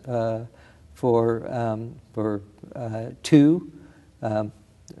Prize for two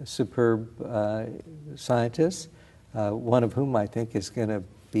superb scientists, one of whom I think is going to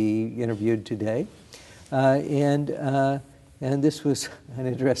be interviewed today. And this was an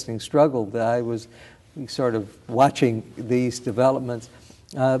interesting struggle that I was sort of watching these developments.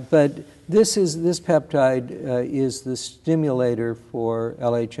 But this peptide is the stimulator for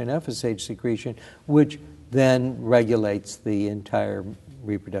LH and FSH secretion, which then regulates the entire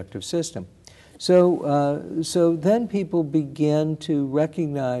reproductive system. So then people began to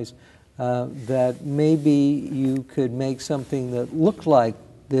recognize that maybe you could make something that looked like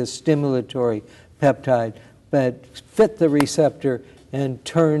this stimulatory peptide, but fit the receptor and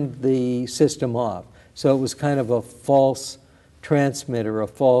turned the system off. So it was kind of a false transmitter, a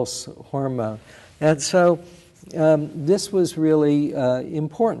false hormone. And so this was really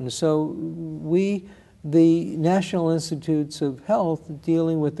important. So the National Institutes of Health,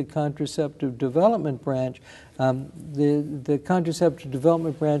 dealing with the contraceptive development branch, the contraceptive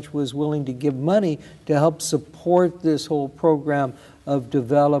development branch was willing to give money to help support this whole program of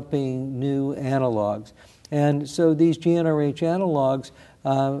developing new analogs. And so these GnRH analogs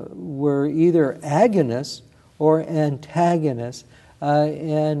were either agonists or antagonists,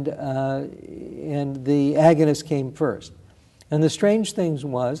 and the agonist came first. And the strange thing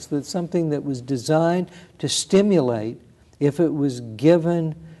was that something that was designed to stimulate, if it was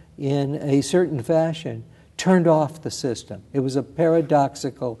given in a certain fashion, turned off the system. It was a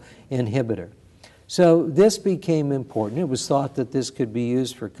paradoxical inhibitor. So this became important. It was thought that this could be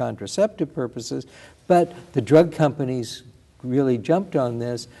used for contraceptive purposes, but the drug companies really jumped on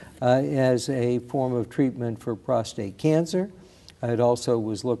this as a form of treatment for prostate cancer. It also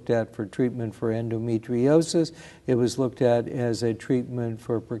was looked at for treatment for endometriosis. It was looked at as a treatment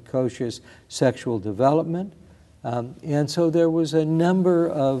for precocious sexual development. And so there was a number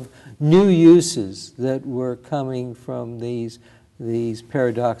of new uses that were coming from these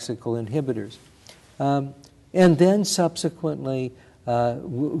paradoxical inhibitors. And then subsequently, it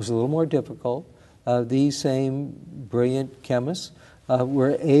was a little more difficult. These same brilliant chemists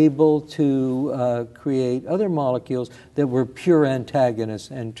were able to create other molecules that were pure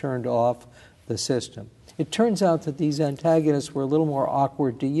antagonists and turned off the system. It turns out that these antagonists were a little more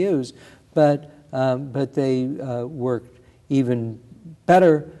awkward to use, but they worked even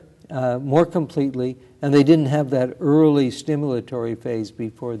better, more completely, and they didn't have that early stimulatory phase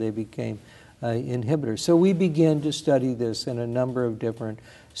before they became inhibitors. So we began to study this in a number of different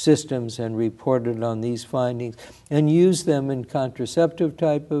systems and reported on these findings and used them in contraceptive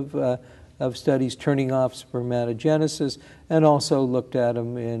type of studies, turning off spermatogenesis, and also looked at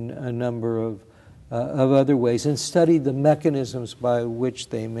them in a number of other ways and studied the mechanisms by which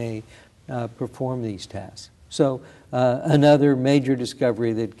they may perform these tasks. So another major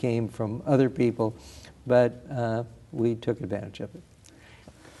discovery that came from other people, but we took advantage of it.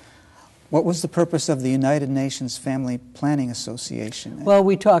 What was the purpose of the United Nations Family Planning Association? Well,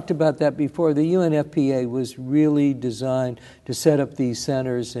 we talked about that before. The UNFPA was really designed to set up these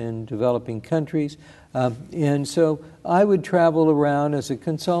centers in developing countries. And so I would travel around as a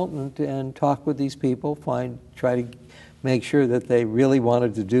consultant and talk with these people, try to make sure that they really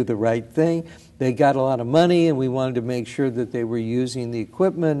wanted to do the right thing. They got a lot of money, and we wanted to make sure that they were using the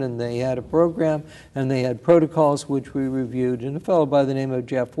equipment, and they had a program, and they had protocols which we reviewed. And a fellow by the name of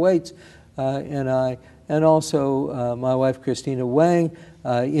Jeff Waits and I, and also my wife Christina Wang,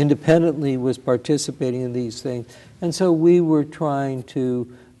 independently was participating in these things. And so we were trying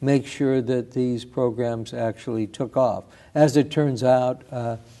to make sure that these programs actually took off. As it turns out,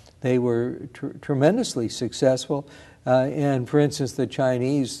 they were tremendously successful. And for instance, the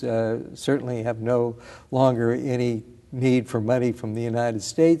Chinese certainly have no longer any need for money from the United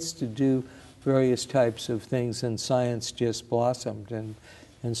States to do various types of things, and science just blossomed.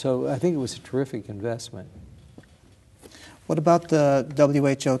 And so I think it was a terrific investment. What about the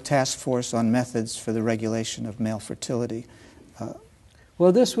WHO Task Force on Methods for the Regulation of Male Fertility?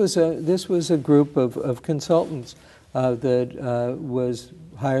 Well, this was a group of consultants that was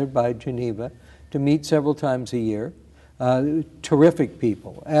hired by Geneva to meet several times a year. terrific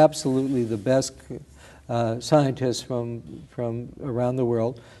people, absolutely the best scientists from around the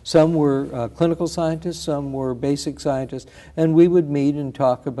world. Some were clinical scientists, some were basic scientists, and we would meet and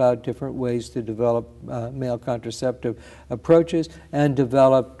talk about different ways to develop male contraceptive approaches and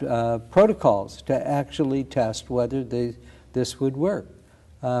develop protocols to actually test whether this would work.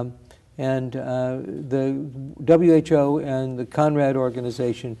 And the WHO and the Conrad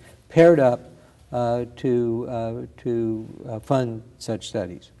organization paired up to fund such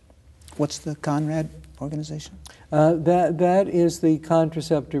studies. What's the Conrad organization? That is the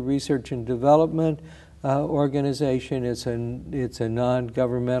Contraceptive Research and Development organization. It's a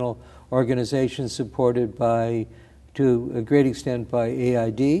non-governmental organization supported to a great extent by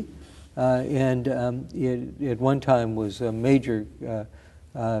AID, and it at one time was a major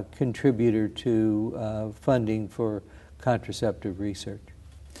contributor to funding for contraceptive research.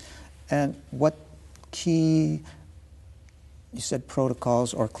 And what key, you said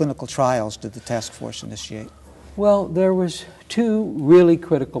protocols or clinical trials, did the task force initiate? Well, there was two really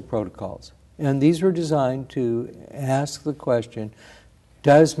critical protocols, and these were designed to ask the question,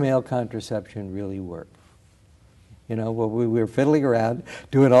 does male contraception really work? You know, well, we were fiddling around,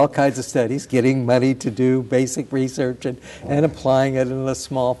 doing all kinds of studies, getting money to do basic research and applying it in a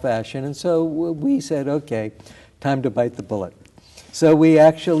small fashion. And so we said, okay, time to bite the bullet. So we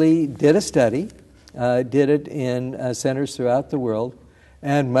actually did a study, did it in centers throughout the world,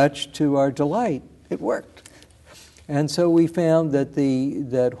 and much to our delight, it worked. And so we found that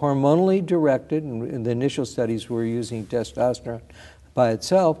that hormonally directed, and in the initial studies we were using testosterone by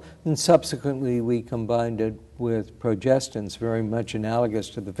itself, and subsequently we combined it with progestins, very much analogous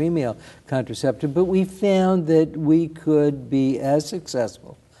to the female contraceptive, but we found that we could be as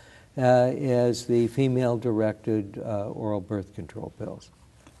successful as the female-directed oral birth control pills.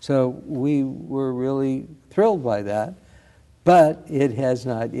 So we were really thrilled by that, but it has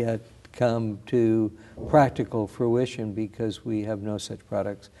not yet come to practical fruition because we have no such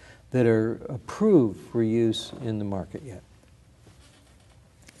products that are approved for use in the market yet.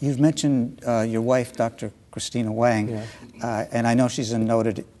 You've mentioned your wife, Dr. Christina Wang, Yeah. And I know she's a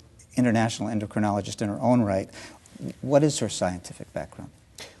noted international endocrinologist in her own right. What is her scientific background?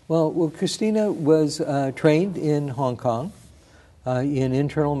 Well, Christina was trained in Hong Kong in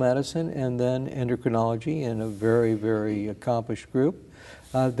internal medicine and then endocrinology in a very, very accomplished group.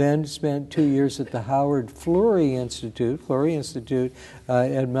 Then spent 2 years at the Howard Florey Institute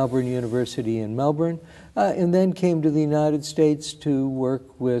at Melbourne University in Melbourne, and then came to the United States to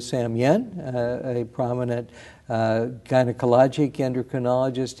work with Sam Yen, a prominent gynecologic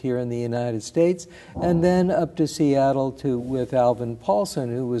endocrinologist here in the United States, and then up to Seattle with Alvin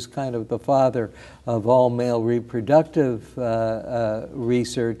Paulson, who was kind of the father of all male reproductive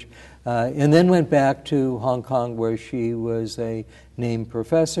research, and then went back to Hong Kong where she was a named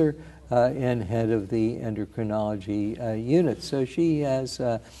professor and head of the endocrinology unit. So she has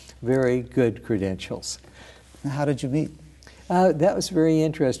very good credentials. How did you meet? That was very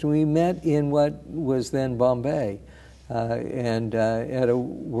interesting. We met in what was then Bombay, and at a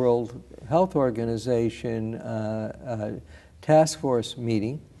World Health Organization task force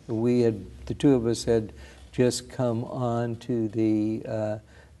meeting. The two of us had just come on to the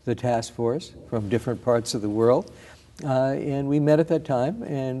task force from different parts of the world, and we met at that time,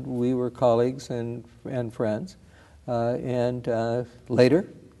 and we were colleagues and friends, and later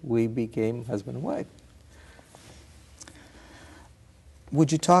we became husband and wife.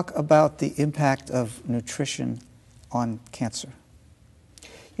 Would you talk about the impact of nutrition on cancer?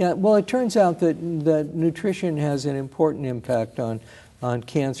 Yeah, well, it turns out that nutrition has an important impact on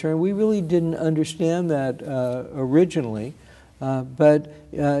cancer, and we really didn't understand that originally, but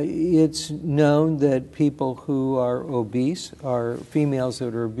it's known that people who are obese, or females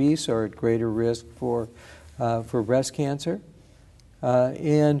that are obese, are at greater risk for breast cancer.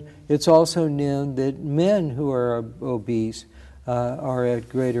 And it's also known that men who are obese are at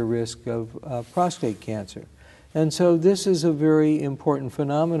greater risk of prostate cancer. And so this is a very important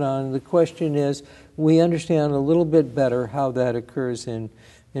phenomenon. The question is, we understand a little bit better how that occurs in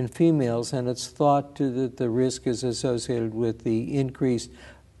females, and it's thought that the risk is associated with the increased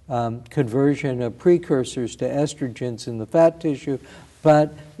conversion of precursors to estrogens in the fat tissue,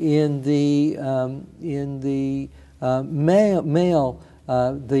 but in the male,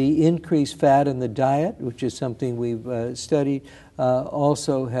 the increased fat in the diet, which is something we've studied,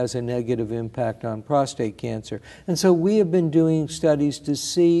 also has a negative impact on prostate cancer. And so we have been doing studies to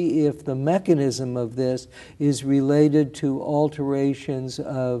see if the mechanism of this is related to alterations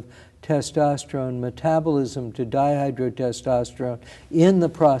of testosterone metabolism to dihydrotestosterone in the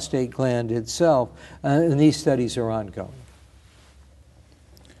prostate gland itself, and these studies are ongoing.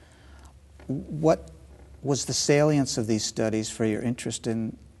 What was the salience of these studies for your interest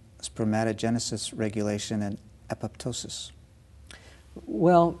in spermatogenesis regulation and apoptosis?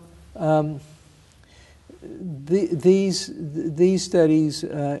 Well, these studies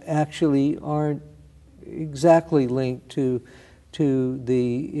actually aren't exactly linked to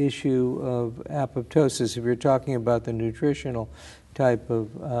the issue of apoptosis. If you're talking about the nutritional type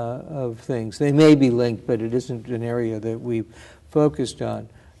of things, they may be linked, but it isn't an area that we've focused on.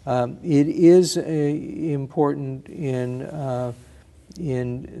 It is important in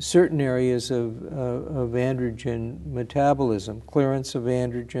certain areas of androgen metabolism, clearance of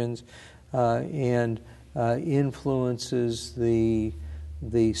androgens, and influences the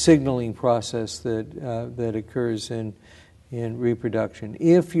signaling process that occurs in reproduction.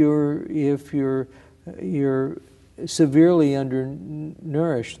 If you're severely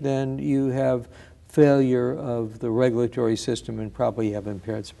undernourished, then you have failure of the regulatory system and probably have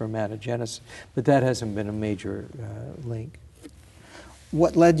impaired spermatogenesis. But that hasn't been a major link.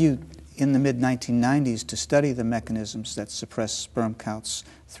 What led you in the mid-1990s to study the mechanisms that suppress sperm counts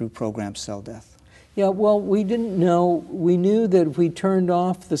through programmed cell death? Yeah, well, we didn't know. We knew that if we turned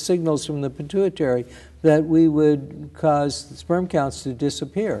off the signals from the pituitary, that we would cause the sperm counts to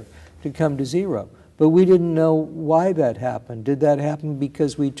disappear, to come to zero. But we didn't know why that happened. Did that happen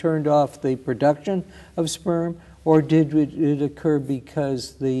because we turned off the production of sperm, or did it occur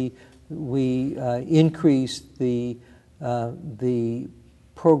because we increased the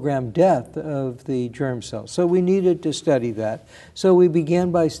programmed death of the germ cells? So we needed to study that. So we began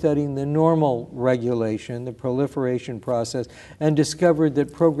by studying the normal regulation, the proliferation process, and discovered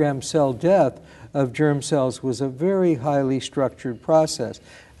that programmed cell death of germ cells was a very highly structured process.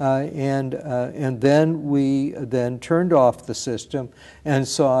 And then we turned off the system and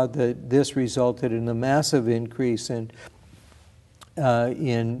saw that this resulted in a massive increase in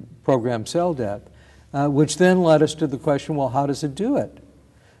programmed cell death, which then led us to the question, well, how does it do it?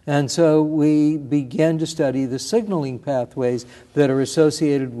 And so we began to study the signaling pathways that are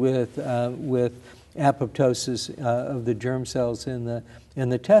associated with apoptosis of the germ cells in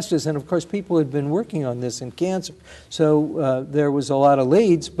the testis. And of course, people had been working on this in cancer. So there was a lot of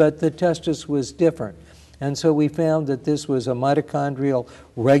leads, but the testis was different. And so we found that this was a mitochondrial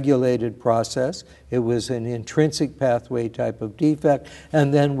regulated process. It was an intrinsic pathway type of defect.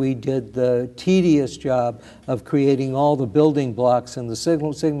 And then we did the tedious job of creating all the building blocks in the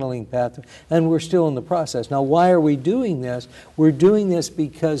signaling pathway. And we're still in the process. Now, why are we doing this? We're doing this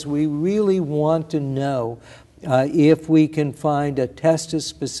because we really want to know if we can find a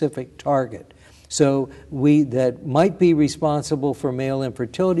testis-specific target. So that might be responsible for male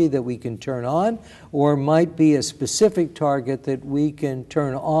infertility that we can turn on, or might be a specific target that we can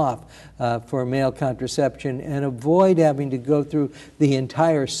turn off for male contraception and avoid having to go through the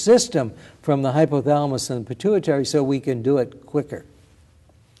entire system from the hypothalamus and the pituitary, so we can do it quicker.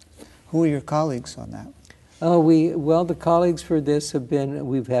 Who are your colleagues on that? Well, the colleagues for this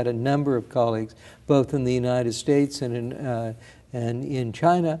we've had a number of colleagues, both in the United States and in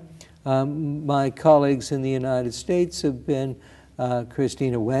China. My colleagues in the United States have been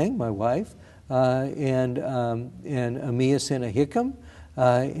Christina Wang, my wife, and Amiya Sinha Hickam,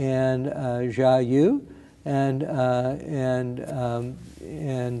 and Jia Yu, and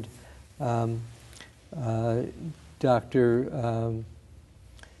Dr.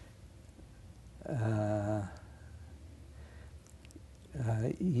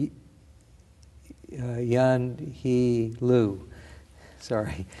 Yan-Hee Liu.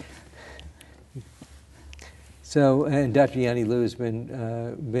 Sorry. So, and Dr. Yan-Hee Liu has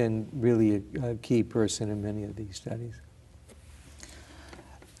been really a key person in many of these studies.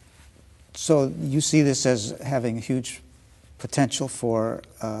 So you see this as having huge potential for,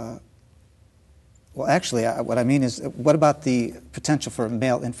 well, actually, what I mean is, what about the potential for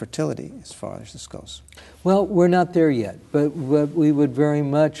male infertility as far as this goes? Well, we're not there yet, but we would very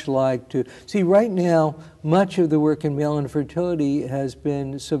much like to. See, right now, much of the work in male infertility has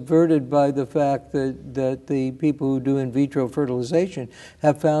been subverted by the fact that the people who do in vitro fertilization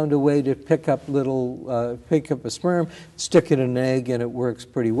have found a way to pick up a sperm, stick it in an egg, and it works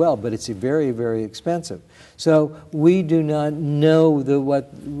pretty well, but it's very, very expensive. So we do not know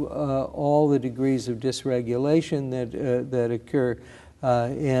all the degrees of dysregulation that occur,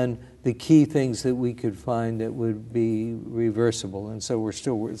 and the key things that we could find that would be reversible. And so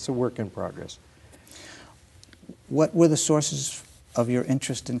it's a work in progress. What were the sources of your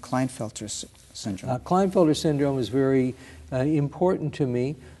interest in Klinefelter syndrome? Klinefelter syndrome is very important to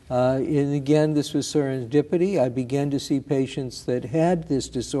me. And again, this was serendipity. I began to see patients that had this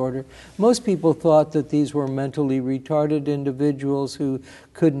disorder. Most people thought that these were mentally retarded individuals who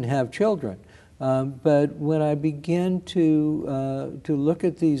couldn't have children. But when I began to look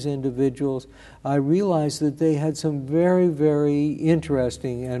at these individuals, I realized that they had some very, very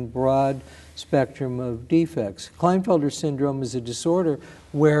interesting and broad spectrum of defects. Klinefelter syndrome is a disorder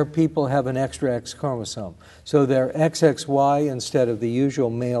where people have an extra X chromosome. So they're XXY instead of the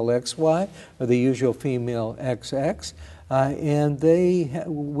usual male XY or the usual female XX. And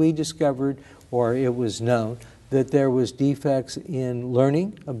we discovered, or it was known, that there was defects in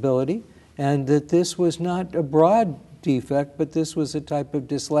learning ability, and that this was not a broad defect, but this was a type of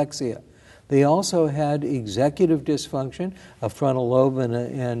dyslexia. They also had executive dysfunction, a frontal lobe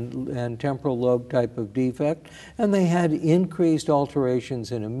and temporal lobe type of defect, and they had increased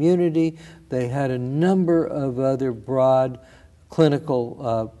alterations in immunity. They had a number of other broad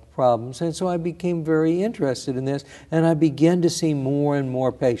clinical problems, and so I became very interested in this, and I began to see more and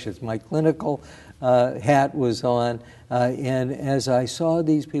more patients. My clinical hat was on, and as I saw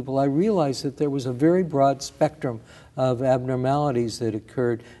these people, I realized that there was a very broad spectrum of abnormalities that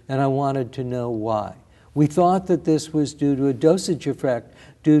occurred, and I wanted to know why. We thought that this was due to a dosage effect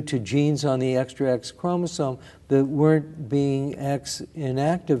due to genes on the extra X chromosome that weren't being X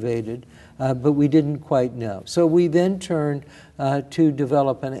inactivated, but we didn't quite know. So we then turned to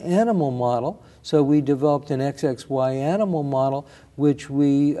develop an animal model. So we developed an XXY animal model, which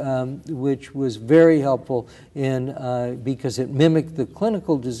was very helpful in because it mimicked the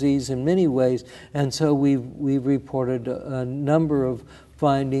clinical disease in many ways, and so we've reported a number of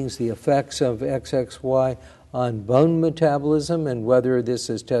findings, the effects of XXY on bone metabolism and whether this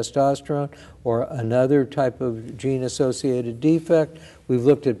is testosterone or another type of gene-associated defect. We've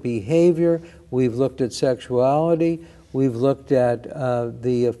looked at behavior. We've looked at sexuality. We've looked at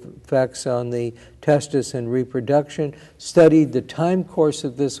the effects on the testis and reproduction, studied the time course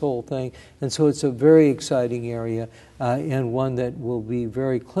of this whole thing, and so it's a very exciting area and one that will be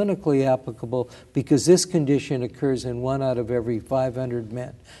very clinically applicable because this condition occurs in 1 out of every 500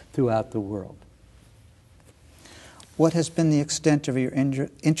 men throughout the world. What has been the extent of your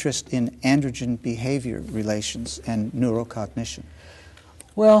interest in androgen behavior relations and neurocognition?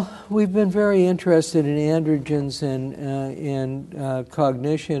 Well, we've been very interested in androgens and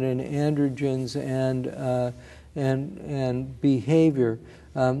cognition and androgens and behavior,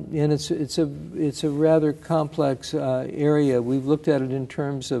 and it's a rather complex area. We've looked at it in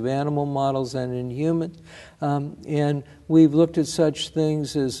terms of animal models and in humans, and we've looked at such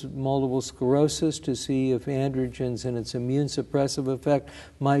things as multiple sclerosis to see if androgens and its immune suppressive effect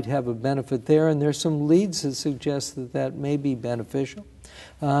might have a benefit there, and there's some leads that suggest that that may be beneficial.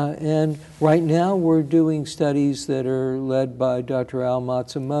 And right now we're doing studies that are led by Dr. Al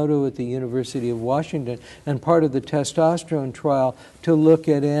Matsumoto at the University of Washington and part of the testosterone trial to look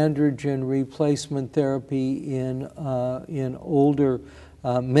at androgen replacement therapy in older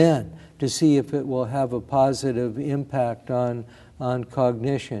men to see if it will have a positive impact on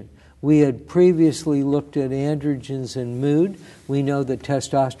cognition. We had previously looked at androgens and mood. We know that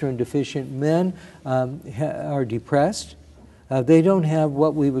testosterone deficient men are depressed. They don't have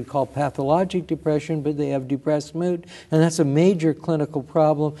what we would call pathologic depression, but they have depressed mood, and that's a major clinical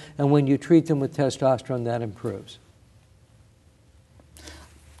problem, and when you treat them with testosterone, that improves.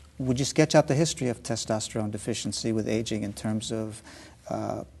 Would you sketch out the history of testosterone deficiency with aging in terms of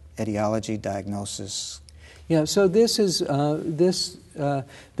etiology, diagnosis? Yeah, so this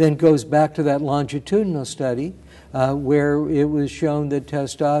then goes back to that longitudinal study where it was shown that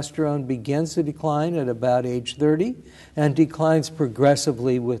testosterone begins to decline at about age 30 and declines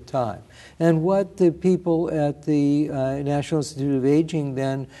progressively with time. And what the people at the National Institute of Aging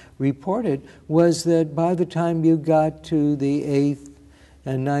then reported was that by the time you got to the 8th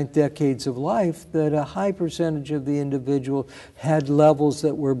and 9th decades of life, that a high percentage of the individual had levels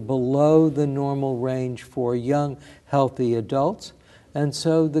that were below the normal range for young, healthy adults. And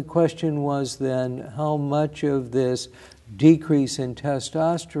so the question was then, how much of this decrease in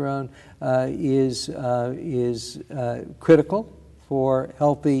testosterone is critical for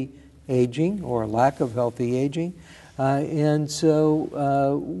healthy aging or lack of healthy aging? And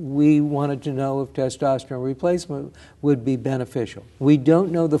so we wanted to know if testosterone replacement would be beneficial. We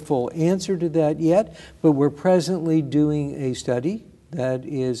don't know the full answer to that yet, but we're presently doing a study that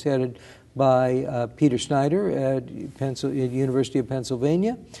is headed by Peter Snyder at University of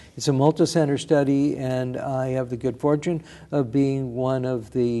Pennsylvania. It's a multi-center study, and I have the good fortune of being one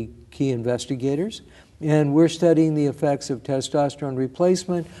of the key investigators. And we're studying the effects of testosterone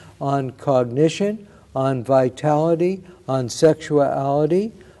replacement on cognition, on vitality, on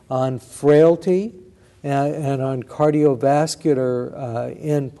sexuality, on frailty, and on cardiovascular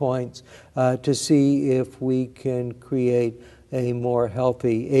endpoints to see if we can create a more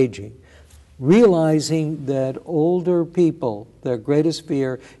healthy aging. Realizing that older people, their greatest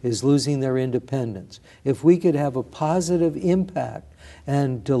fear is losing their independence. If we could have a positive impact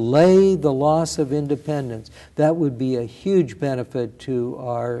and delay the loss of independence, that would be a huge benefit to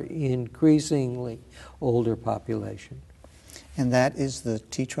our increasingly older population. And that is the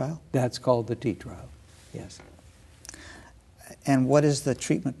T trial? That's called the T trial, yes. And what is the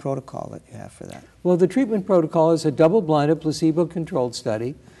treatment protocol that you have for that? Well, the treatment protocol is a double-blinded, placebo-controlled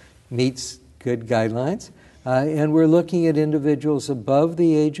study, meets good guidelines, and we're looking at individuals above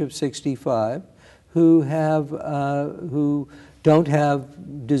the age of 65 who don't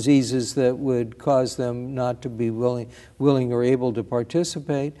have diseases that would cause them not to be willing or able to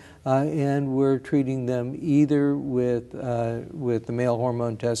participate, and we're treating them either with the male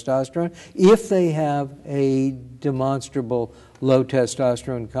hormone testosterone, if they have a demonstrable low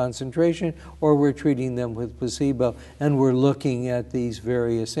testosterone concentration, or we're treating them with placebo, and we're looking at these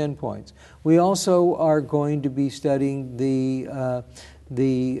various endpoints. We also are going to be studying the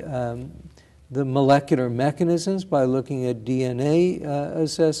molecular mechanisms by looking at DNA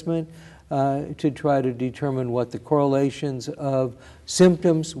assessment to try to determine what the correlations of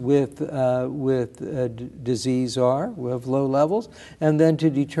symptoms with disease are, with low levels, and then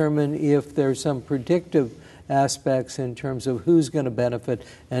to determine if there's some predictive aspects in terms of who's going to benefit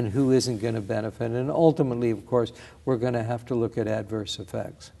and who isn't going to benefit. And ultimately, of course, we're going to have to look at adverse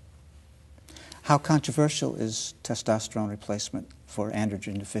effects. How controversial is testosterone replacement for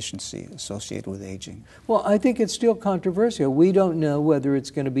androgen deficiency associated with aging? Well, I think it's still controversial. We don't know whether it's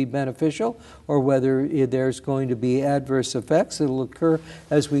going to be beneficial or whether there's going to be adverse effects that will occur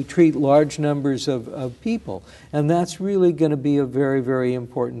as we treat large numbers of people. And that's really going to be a very, very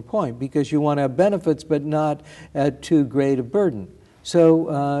important point, because you want to have benefits but not at too great a burden.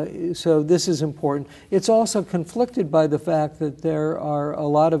 So this is important. It's also conflicted by the fact that there are a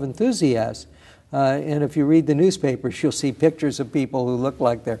lot of enthusiasts. And if you read the newspapers, you'll see pictures of people who look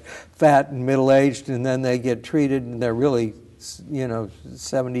like they're fat and middle-aged, and then they get treated, and they're really,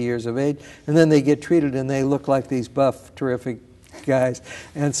 70 years of age, and then they get treated, and they look like these buff, terrific guys.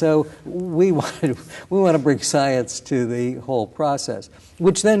 And so we want to bring science to the whole process,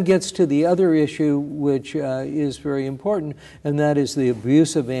 which then gets to the other issue, which is very important, and that is the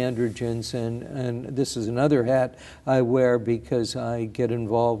abuse of androgens. And this is another hat I wear because I get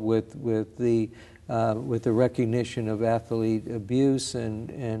involved with the recognition of athlete abuse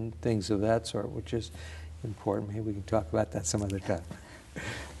and things of that sort, which is important. Maybe we can talk about that some other time.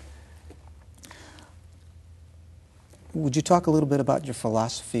 Would you talk a little bit about your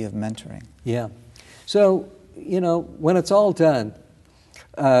philosophy of mentoring? Yeah. So, when it's all done,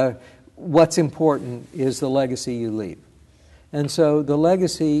 what's important is the legacy you leave. And so the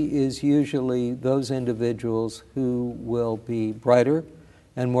legacy is usually those individuals who will be brighter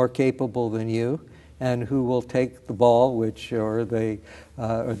and more capable than you, and who will take the ball, or the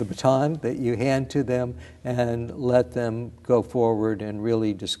baton that you hand to them, and let them go forward and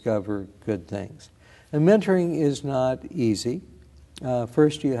really discover good things. And mentoring is not easy.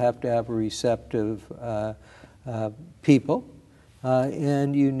 First, you have to have receptive people,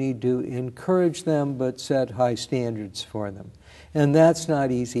 and you need to encourage them but set high standards for them. And that's not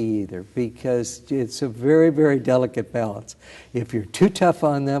easy either, because it's a very, very delicate balance. If you're too tough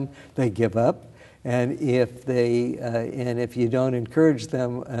on them, they give up, and if you don't encourage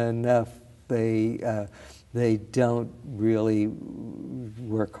them enough, they don't really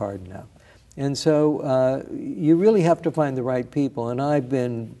work hard enough. And so you really have to find the right people, and I've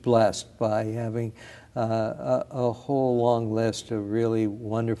been blessed by having a whole long list of really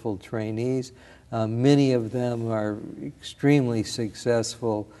wonderful trainees. Many of them are extremely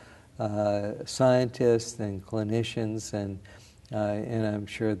successful scientists and clinicians, and I'm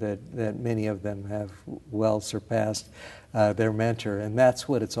sure that many of them have well surpassed their mentor, and that's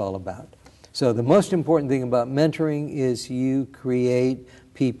what it's all about. So the most important thing about mentoring is you create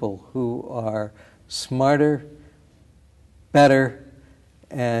people who are smarter, better,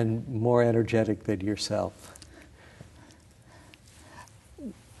 and more energetic than yourself.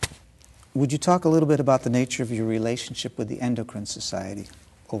 Would you talk a little bit about the nature of your relationship with the Endocrine Society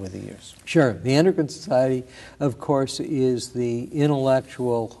over the years? Sure. The Endocrine Society, of course, is the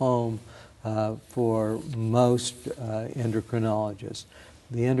intellectual home for most endocrinologists.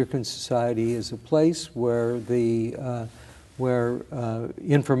 The Endocrine Society is a place where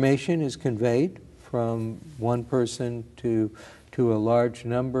information is conveyed from one person to to a large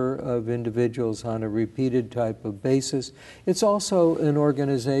number of individuals on a repeated type of basis. It's also an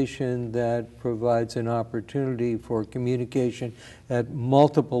organization that provides an opportunity for communication at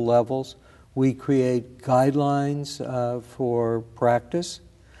multiple levels. We create guidelines for practice.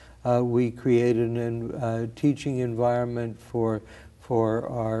 We create a teaching environment for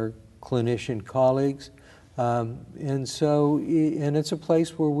our clinician colleagues. And it's a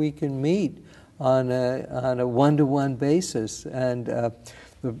place where we can meet on a one-to-one basis. And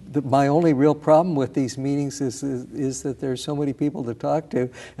my only real problem with these meetings is that there's so many people to talk to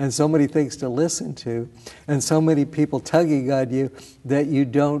and so many things to listen to and so many people tugging on you that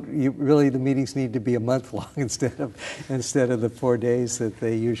really the meetings need to be a month long instead of the 4 days that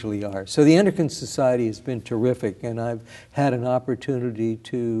they usually are. So the Endocrine Society has been terrific, and I've had an opportunity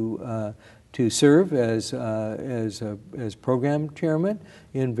to serve as program chairman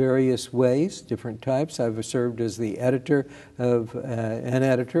in various ways, different types. I've served as the editor of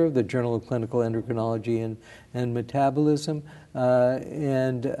the Journal of Clinical Endocrinology and Metabolism,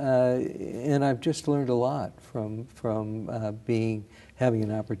 and I've just learned a lot from having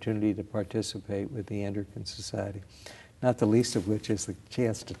an opportunity to participate with the Endocrine Society. Not the least of which is the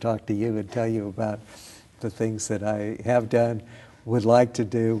chance to talk to you and tell you about the things that I have done, would like to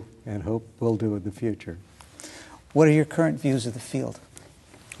do, and hope will do in the future. What are your current views of the field?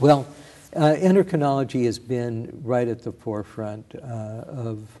 Well, endocrinology has been right at the forefront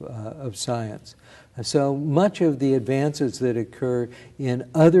of science. So much of the advances that occur in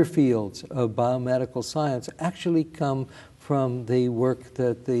other fields of biomedical science actually come from the work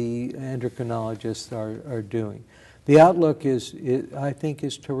that the endocrinologists are doing. The outlook I think,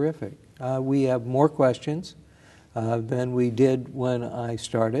 is terrific. We have more questions than we did when I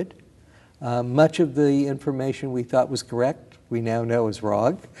started. Much of the information we thought was correct, we now know is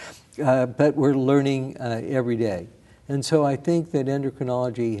wrong, but we're learning every day. And so I think that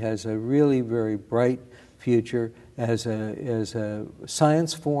endocrinology has a really very bright future as a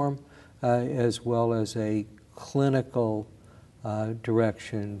science form, as well as a clinical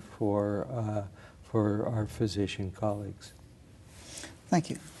direction for our physician colleagues. Thank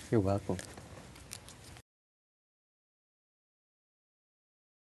you. You're welcome.